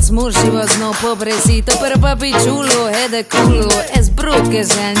bonita, was smooth, she was no pobrecito, pero papi chulo had a culo as broke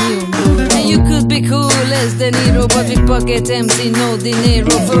as a new. And you could be cool as De Niro, but with pocket empty, no dinero.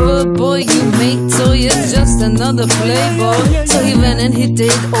 For a boy you made, so you're just another playboy. So he went and he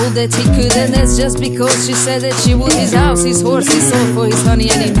did all that he could, and that's just because she said that she would. His house, his horse, his soul for his honey,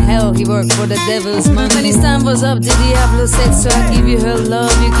 and in hell he worked for the devil's money. When his time was up, the Diablo said, so I give you her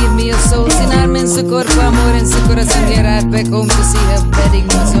love, you give me your soul. Sin arma en su cuerpo, amor en su corazón. Get right back home to see her wedding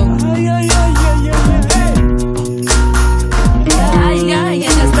was home. Ay,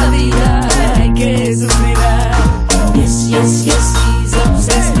 en esta vida hay que sufrir. Yes. He's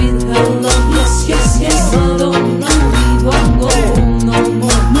obsessed with her love. Yes. No, he won't go home no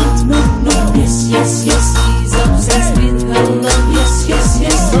more. No. Yes. He's obsessed with her love. Yes.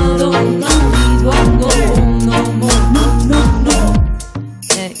 No, he won't go home no more. No.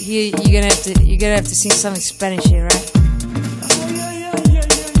 He have to sing something Spanish here, right?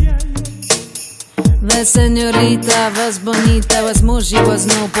 Vas señorita, vas bonita, vas mushy, vas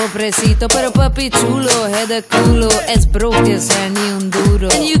no pobrecito, pero papi chulo, head a culo, es broke as ni un duro.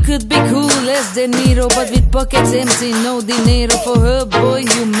 And you could be cool as De Niro, but with pockets empty, no dinero. For her, boy,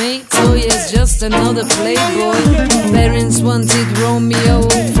 you make toys, just another playboy. Parents wanted Romeo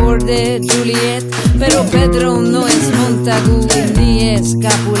for their Juliet, pero Pedro no es Montagu, ni es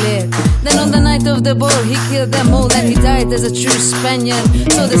Capulet. Then on the night of the ball, he killed them all and he died as a true Spaniard.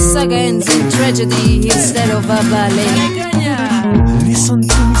 So the saga ends in tragedy instead of a ballet. Listen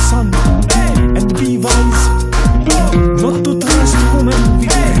to me, son, and be wise. Not to trust women with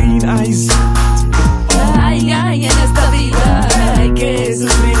green eyes. Ay, ay, en esta vida hay que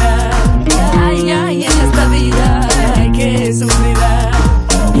sufrir. Ay, ay, en esta vida hay que sufrir.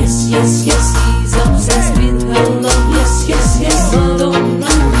 Yes, yes, yes, he's obsessed with her love. Yes, yes, yes, no, no,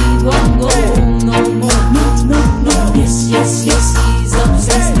 he won't go home no more. No, no, no. Yes, yes, yes, he's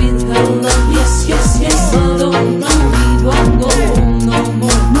obsessed with her love. Yes, yes, yes, no, no, he won't go home no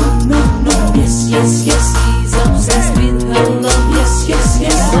more. No, no, no. Yes, yes, yes, he's obsessed with her love. Yes, yes,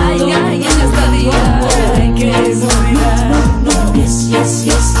 yes, ay, ay, en esta vida hay que sufrir. Yes, yes,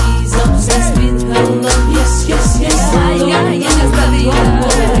 yes, he's obsessed with her love. Yes, yes, yes, ay, ay, en esta vida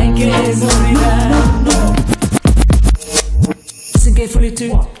hay que sufrir. Listen carefully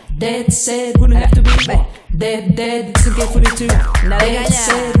too. Dead said wouldn't have to be dead, dead. Listen carefully too. Dead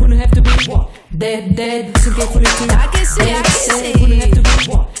said wouldn't have to be dead, dead. Listen carefully too. Dead said wouldn't have to be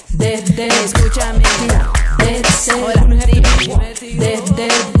dead, dead. Escúchame. Dead said wouldn't have to be dead,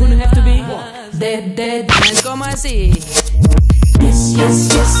 dead. Wouldn't have to be dead, dead. ¿Cómo así? Yes,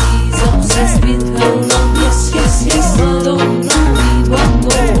 yes, yes, he's obsessed with her love. Yes, yes, yes, no, he won't go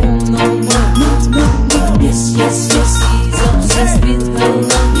home no more. No, no, no. Yes, yes, yes, he's obsessed with her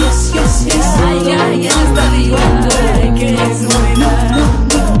love. Yes, yes, yes, ay, ay, en esta vida hay que sufrir.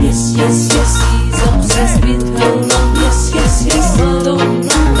 Yes, yes, yes, he's obsessed with her love. Yes, yes, yes, no, he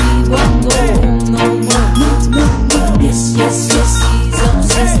won't go home no more. No, no, no. Yes, yes, yes, he's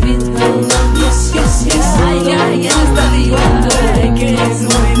obsessed with her love. Yes, yes, yes, ay, ay, en esta vida hay que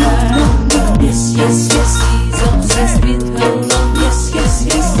sufrir. Yes, yes, yes, he's obsessed with her love. Yes, yes,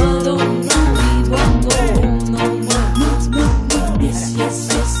 yes, no, he won't go home no more. No, no, no. Yes, yes,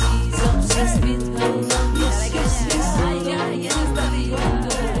 yes, he's obsessed with her love. Yes, yes, yes, ay, ay, en esta vida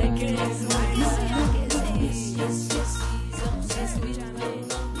hay que sufrir. Yes, yes, yes, he's obsessed with her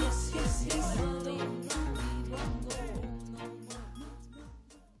love. Yes, yes, yes, no, he won't go home no more.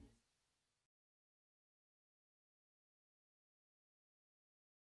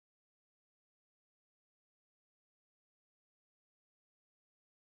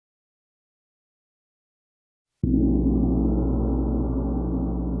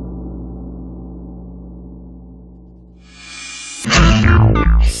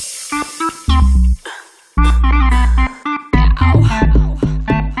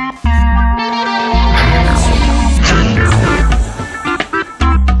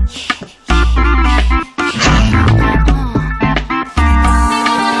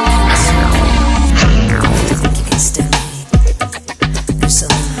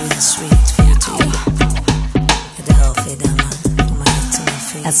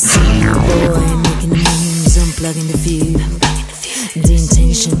 I see a boy making millions, unplugging the view. The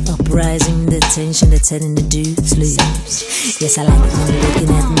intention, uprising the tension that's heading the dudes loose. Yes, I like it when you're looking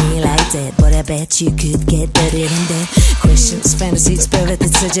at me like that, but I bet you could get better than that. Questions, fantasies,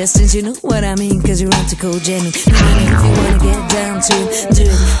 perverted suggestions, you know what I mean, cause you're on to cold jamming. If you wanna get down to it, do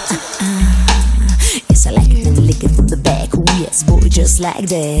it. Yes, I like it when you lick it from the back. Oh yes, boy, just like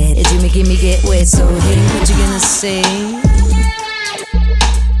that. If you making me get wet, so hey, what you gonna say?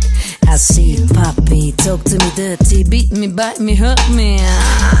 I see Poppy, talk to me dirty, beat me, bite me, hurt me.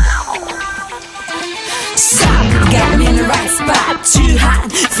 Stop, got me in the right spot, too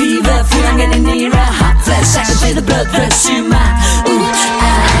hot. Fever, feel I'm getting nearer. Hot flash, I can feel the blood rush to my ooh,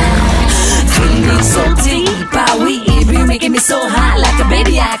 feeling so deep, I weep. You making me so hot, like a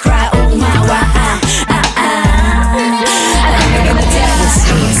baby I cry. Oh my, why, I think I'm gonna tell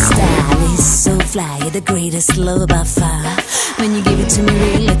this style is so fly, you're the greatest love by far. When you give it to me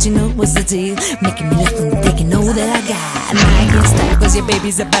real, let you know what's the deal. Making me laugh and they can know that I got. And I can't stop cause your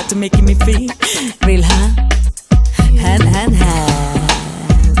baby's about to making me feel real hot. Hand, hand, hand.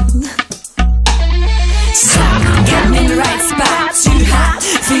 Stop, got me in the right spot, too hot.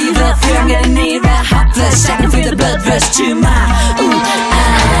 Fever, fear I'm getting nearer. Hot flush, I can feel the blood rush to my ooh,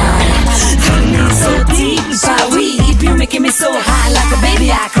 feeling so deep, I weep. You're making me so high, like a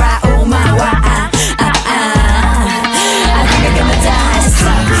baby I cry. Oh my, why, I think I'm gonna die.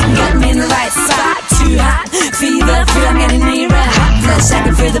 Got me in the right spot,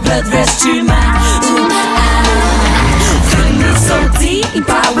 feel the blood rush to my feeling me so deep,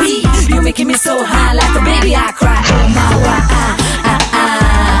 you're making me so high like a baby I cry. Oh my,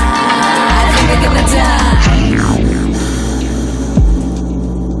 I think I'm gonna die.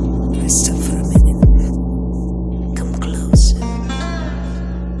 Can I stop for a minute? Come closer.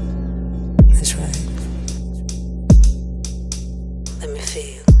 That's right. Let me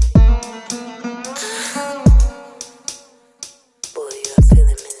feel. Boy, you're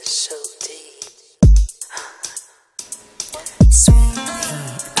feeling me so deep. Sweet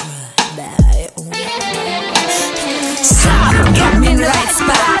stop, got me in the right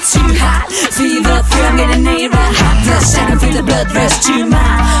spot. Too hot, fever, thrill, I'm getting nearer. Hot flush, I can feel the blood rush to my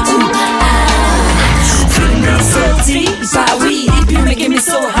feeling me so deep, you're making me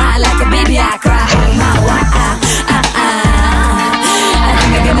so high like a baby I cry. Oh my, I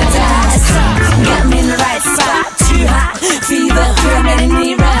think I'm gonna die. Stop, got me in the right spot. Too hot, fever, thrill, I'm getting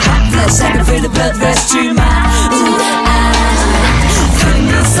nearer. Hot flush, I can feel the blood rush to my feeling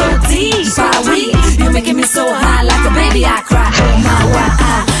me so deep, you're making me so high like a baby I cry. Oh my,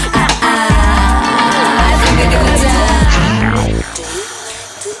 I think I'm gonna die.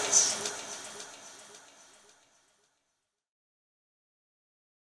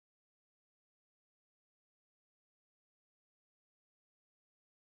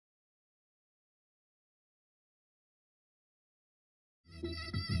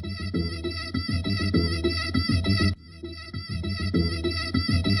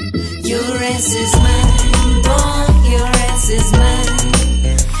 Your ass is mine, boy, your ass is mine.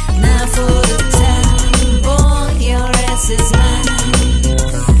 Now for the time, boy, your ass is mine.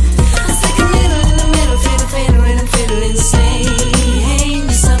 I stick a needle in the middle, feel and I'm feeling insane.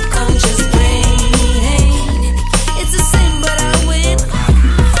 Your subconscious brain, it's a sin but I win.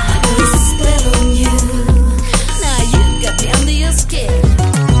 I do a spell on you. Now you got me under your skin.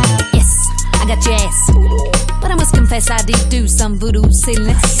 Yes, I got your ass, but I must confess I did do some voodoo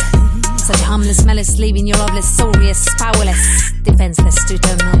silliness. Such a harmless malice, leaving your obelisk sorrious, powerless, defenseless to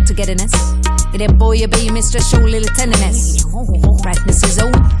eternal togetherness. It ain't boy, you be your mistress, show a little tenderness. Brightness is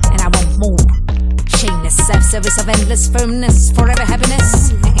old, and I want more. Shameless self-service of endless firmness, forever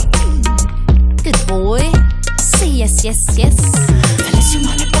happiness. Good boy, say yes, yes, yes. Unless you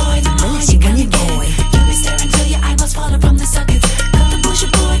want it, boy, the more you want it, boy. You'll be staring till your eyeballs falling from the sockets. Cut the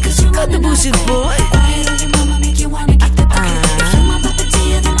bullshit, boy, cause you got the bullshit, boy. Quiet or your mama make you wanna kick the bucket. If you're my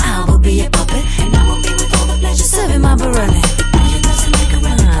puppeteer, then I will be a puppet. And I will be with all the pleasure serving my baroni. Now you doesn't like a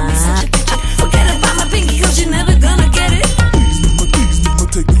relic, call me such a bitch. Forget about my pinky, cause you're never gonna get it. Please, mama,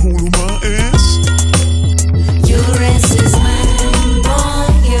 take the whole of my ass. Your ass is mine, boy,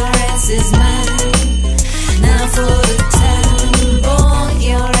 your ass is mine. Now for the time, boy,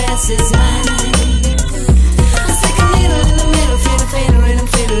 your ass is mine. I stick a needle in the middle, feel and I'm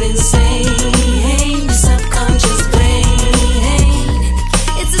feeling insane. Your subconscious brain,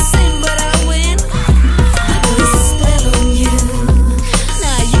 it's a sin but I win. I do a spell on you.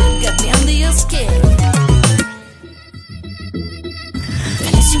 Now you got me under your skin.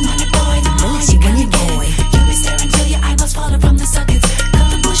 Unless you want it, boy, the more you want it, boy. You'll be staring till your eyeballs falling from the sockets. Cut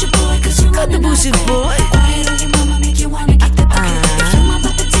the bullshit, boy, cause you got the bullshit, boy. Quiet or your mama make you wanna kick the bucket. If you're my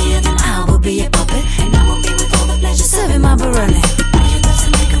puppeteer, then I will be a puppet. And I will be with all the pleasure serving my baroni. Now you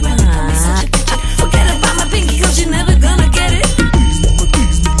doesn't like a relic, call me such a bitch. Forget about my pinky, cause you're never gonna get it. Please,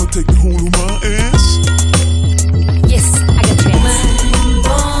 mama, take the whole of my ass. Yes, I got your ass. Mine,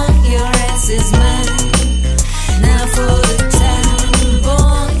 boy, your ass is mine. Now for the time,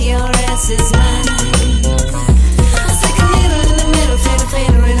 boy, your ass is mine. I stick a needle in the middle, feel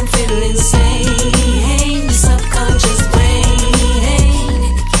and I'm feeling insane. Your subconscious brain,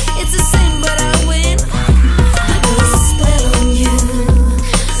 it's a sin but I win. I do a spell on you.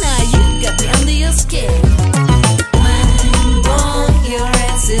 Now you got me under your skin. Mine, boy, your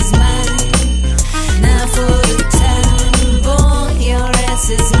ass is mine. Now for the time, boy, your ass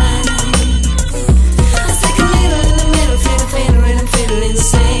is mine. I stick a needle in the middle, feel and I'm feeling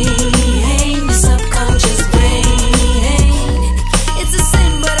insane. Your subconscious brain, it's a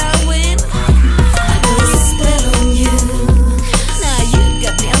sin but I win. I do a spell on you. Now you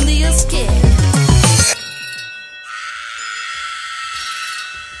got me under your skin.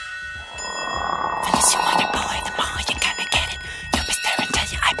 Unless you want it, boy, the more you gonna get it. You'll be staring till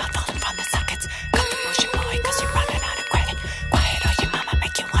your eyeball falling from the sockets. Cut the bullshit, boy, cause you're running out of credit. Quiet or your mama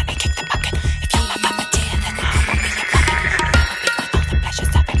make you wanna kick the bucket. If you're my puppeteer, then I will be your puppet. And I will be with all the pleasure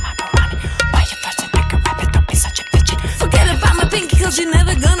serving my baroni. Why you first and like a rabbit, don't be such a fidget. Forget about my pinky, cause you're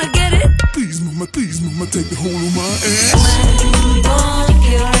never gonna get it. Please, mama, take the whole of my ass. Mine, boy,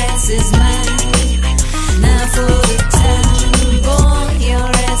 your ass is mine. Now for the time, boy, your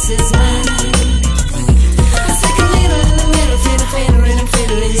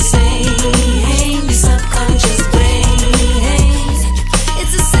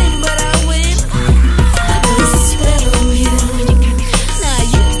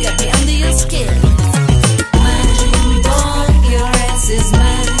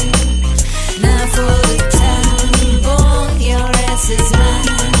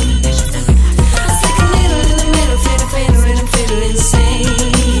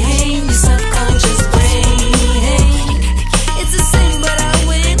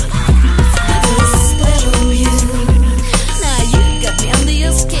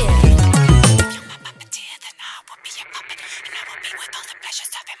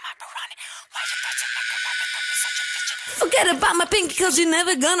Forget about my pinky cause you're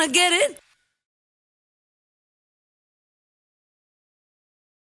never gonna get it.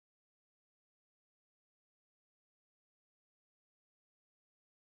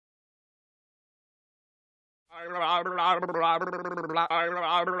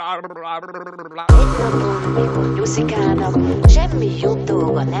 Nyuszikának semmi jobb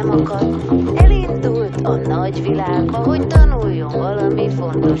dolga nem akad. Elindult a nagy világba, hogy tanuljon valami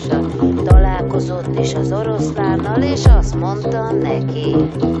fontosat. Találkozott is az oroszlánnal, és azt mondta neki: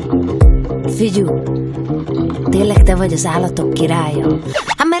 Figyú, tényleg te vagy az állatok királya?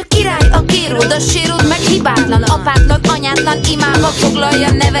 Hát mert király a kéród, a sérod meg hibátlan, apátlan, anyátlan, imába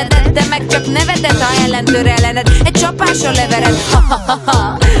foglalja nevedet, de meg csak nevedet, ha ellentör ellened, egy csapásra levered.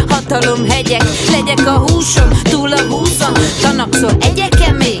 Ha-ha-ha-ha, hatalom hegyek, legyek a húsom, túl a húszon, tanakszol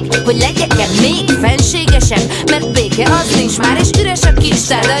egyek-e még, hogy legyek-e még fenségesebb, mert béke az nincs már, és üres a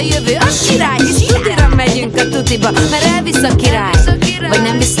kincstár, de a jövő az sirály, és tutira megyünk a tutiba, mert elvisz a király, vagy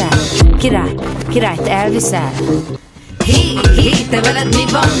nem viszel? Királyt elviszel? Hé, te veled mi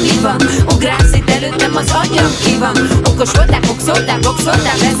van? Ugrálsz itt előttem, az agyam ki van? Okos voltál, boxoltál,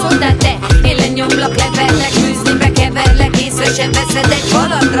 beszóltál te. Én lenyomlak, leverlek, műzlibe keverlek, észre sem veszed, egy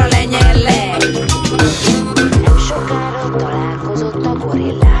faladra lenyellek. Nem sokára találkozott a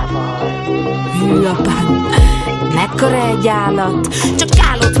gorillával. Hű, apám, mekkora egy állat? Csak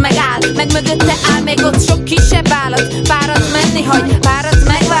állott, megáll, meg mögötte áll még ott sok kisebb állat. Párat menni hagy, párat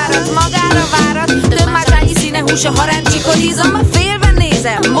megvárat, magára várat. Több mázsányi színe húsa, harán csikolizom, a félve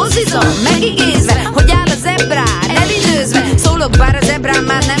nézem, mozizom, megigézve, hogy áll a zebrán, elidőzve. Szólok, bár a zebrán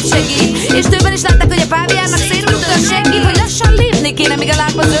már nem segít, és többen is látták, hogy a páviának szétrúgta a segít, hogy lassan lépni kéne, míg a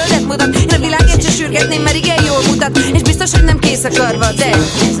lába zöldet mutat. Én a világért se sürgetném, mert igen jól mutat, és biztos, hogy nem kész a karva, de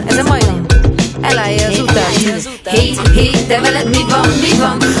ez a majdnem elállja az utat. Hé, te veled mi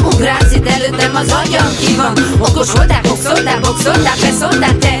van? Ugrálsz itt előttem, az agyam ki van? Okos voltál, boxoltál,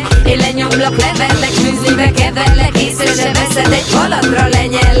 beszóltál te. Én lenyomlak, leverlek, műzlibe keverlek, észre se veszed, egy faladra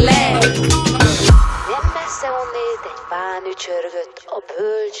lenyellek. Nem messze onnét egy pán ücsörgött a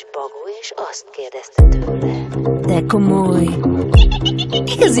bölcs bagó, és azt kérdezte tőle: De komoly,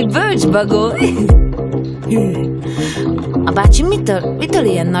 igazi bölcs bagó. A bácsi mitől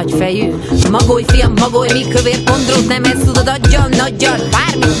ilyen nagyfejű? Magolj, fiam, magolj, mi kövér pondrót nem ezt tudod, aggyal, nagyjal,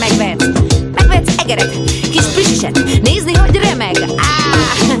 bármit megvetsz egeret, kis pisiset, nézni, hogy remeg.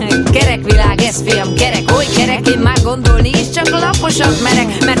 Kerek világ ez, fiam, kerek, oly kerek, én már gondolni is csak laposat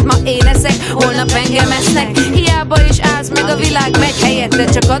merek, mert ma én eszek, holnap engem esznek. Hiába is állsz, meg a világ megy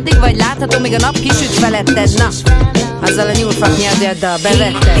helyetted, csak addig vagy látható, míg a nap kisüt feletted. Na, azzal a nyúlfak nyelvjaddal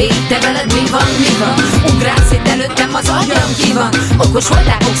bevetted. Hé, te veled mi van? Ugrálsz itt előttem, az agyam ki van? Okos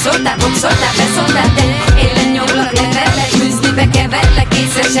voltál, boxoltál, beszóltál te. Én lenyomlak, leverlek, műzlibe keverlek,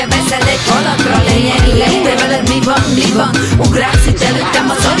 észre se veszed, egy faladra lenyellek. Te veled mi van? Ugrálsz itt előttem,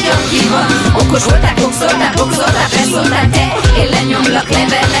 az agyam ki van? Okos voltál, boxoltál, beszóltál te. Én lenyomlak,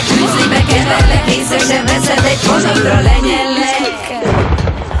 leverlek, műzlibe keverlek, észre se veszed, egy faladra lenyellek.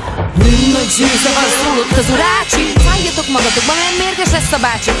 Nagy zsűszaval szólott az urácsi. Szálljatok magatokban, nem mérges lesz a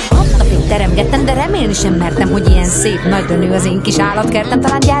bácsi. Hat napig teremgettem, de remélni sem mertem, hogy ilyen szép nagyra nő az én kis állatkertem.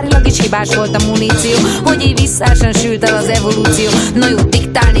 Talán gyárilag is hibás volt a muníció, hogy így visszásan sült el az evolúció. Na jó,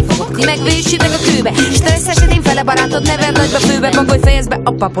 diktálni fogok, ti megvéssitek a kőbe. Stressz esetén fele barátod, nevel nagyba főbe. Bagolj, fejezd be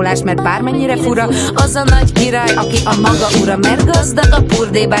a papolást, mert bármennyire fura az a nagy király, aki a maga ura. Mert gazdag a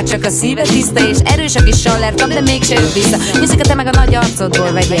purdé, bár csak a szíve tiszta, és erős a kis saller kap, de mégse jött vissza. Nyuszik, te meg a nagy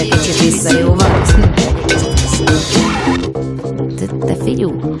arcodból vegyél kicsit vissza, jó van? Te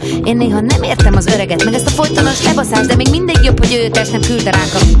figyú, én néha nem értem az öreget, meg ezt a folytonos lebaszást, de még mindig jobb, hogy ő test nem küldte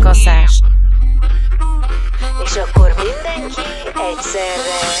ránk a kaszást. És akkor mindenki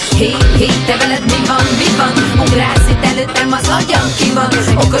egyszerre: Hé, te veled mi van? Ugrálsz itt előttem, az agyam ki van?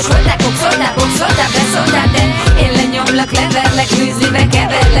 Okos voltál, boxoltál, beszóltál te. Én lenyomlak, leverlek, műzlibe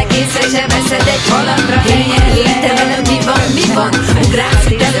keverlek, észre se veszed, egy faladra lenyellek. Te veled mi van? Ugrálsz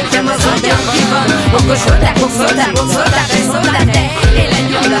itt előttem, az agyam ki van? Okos voltál, boxoltál,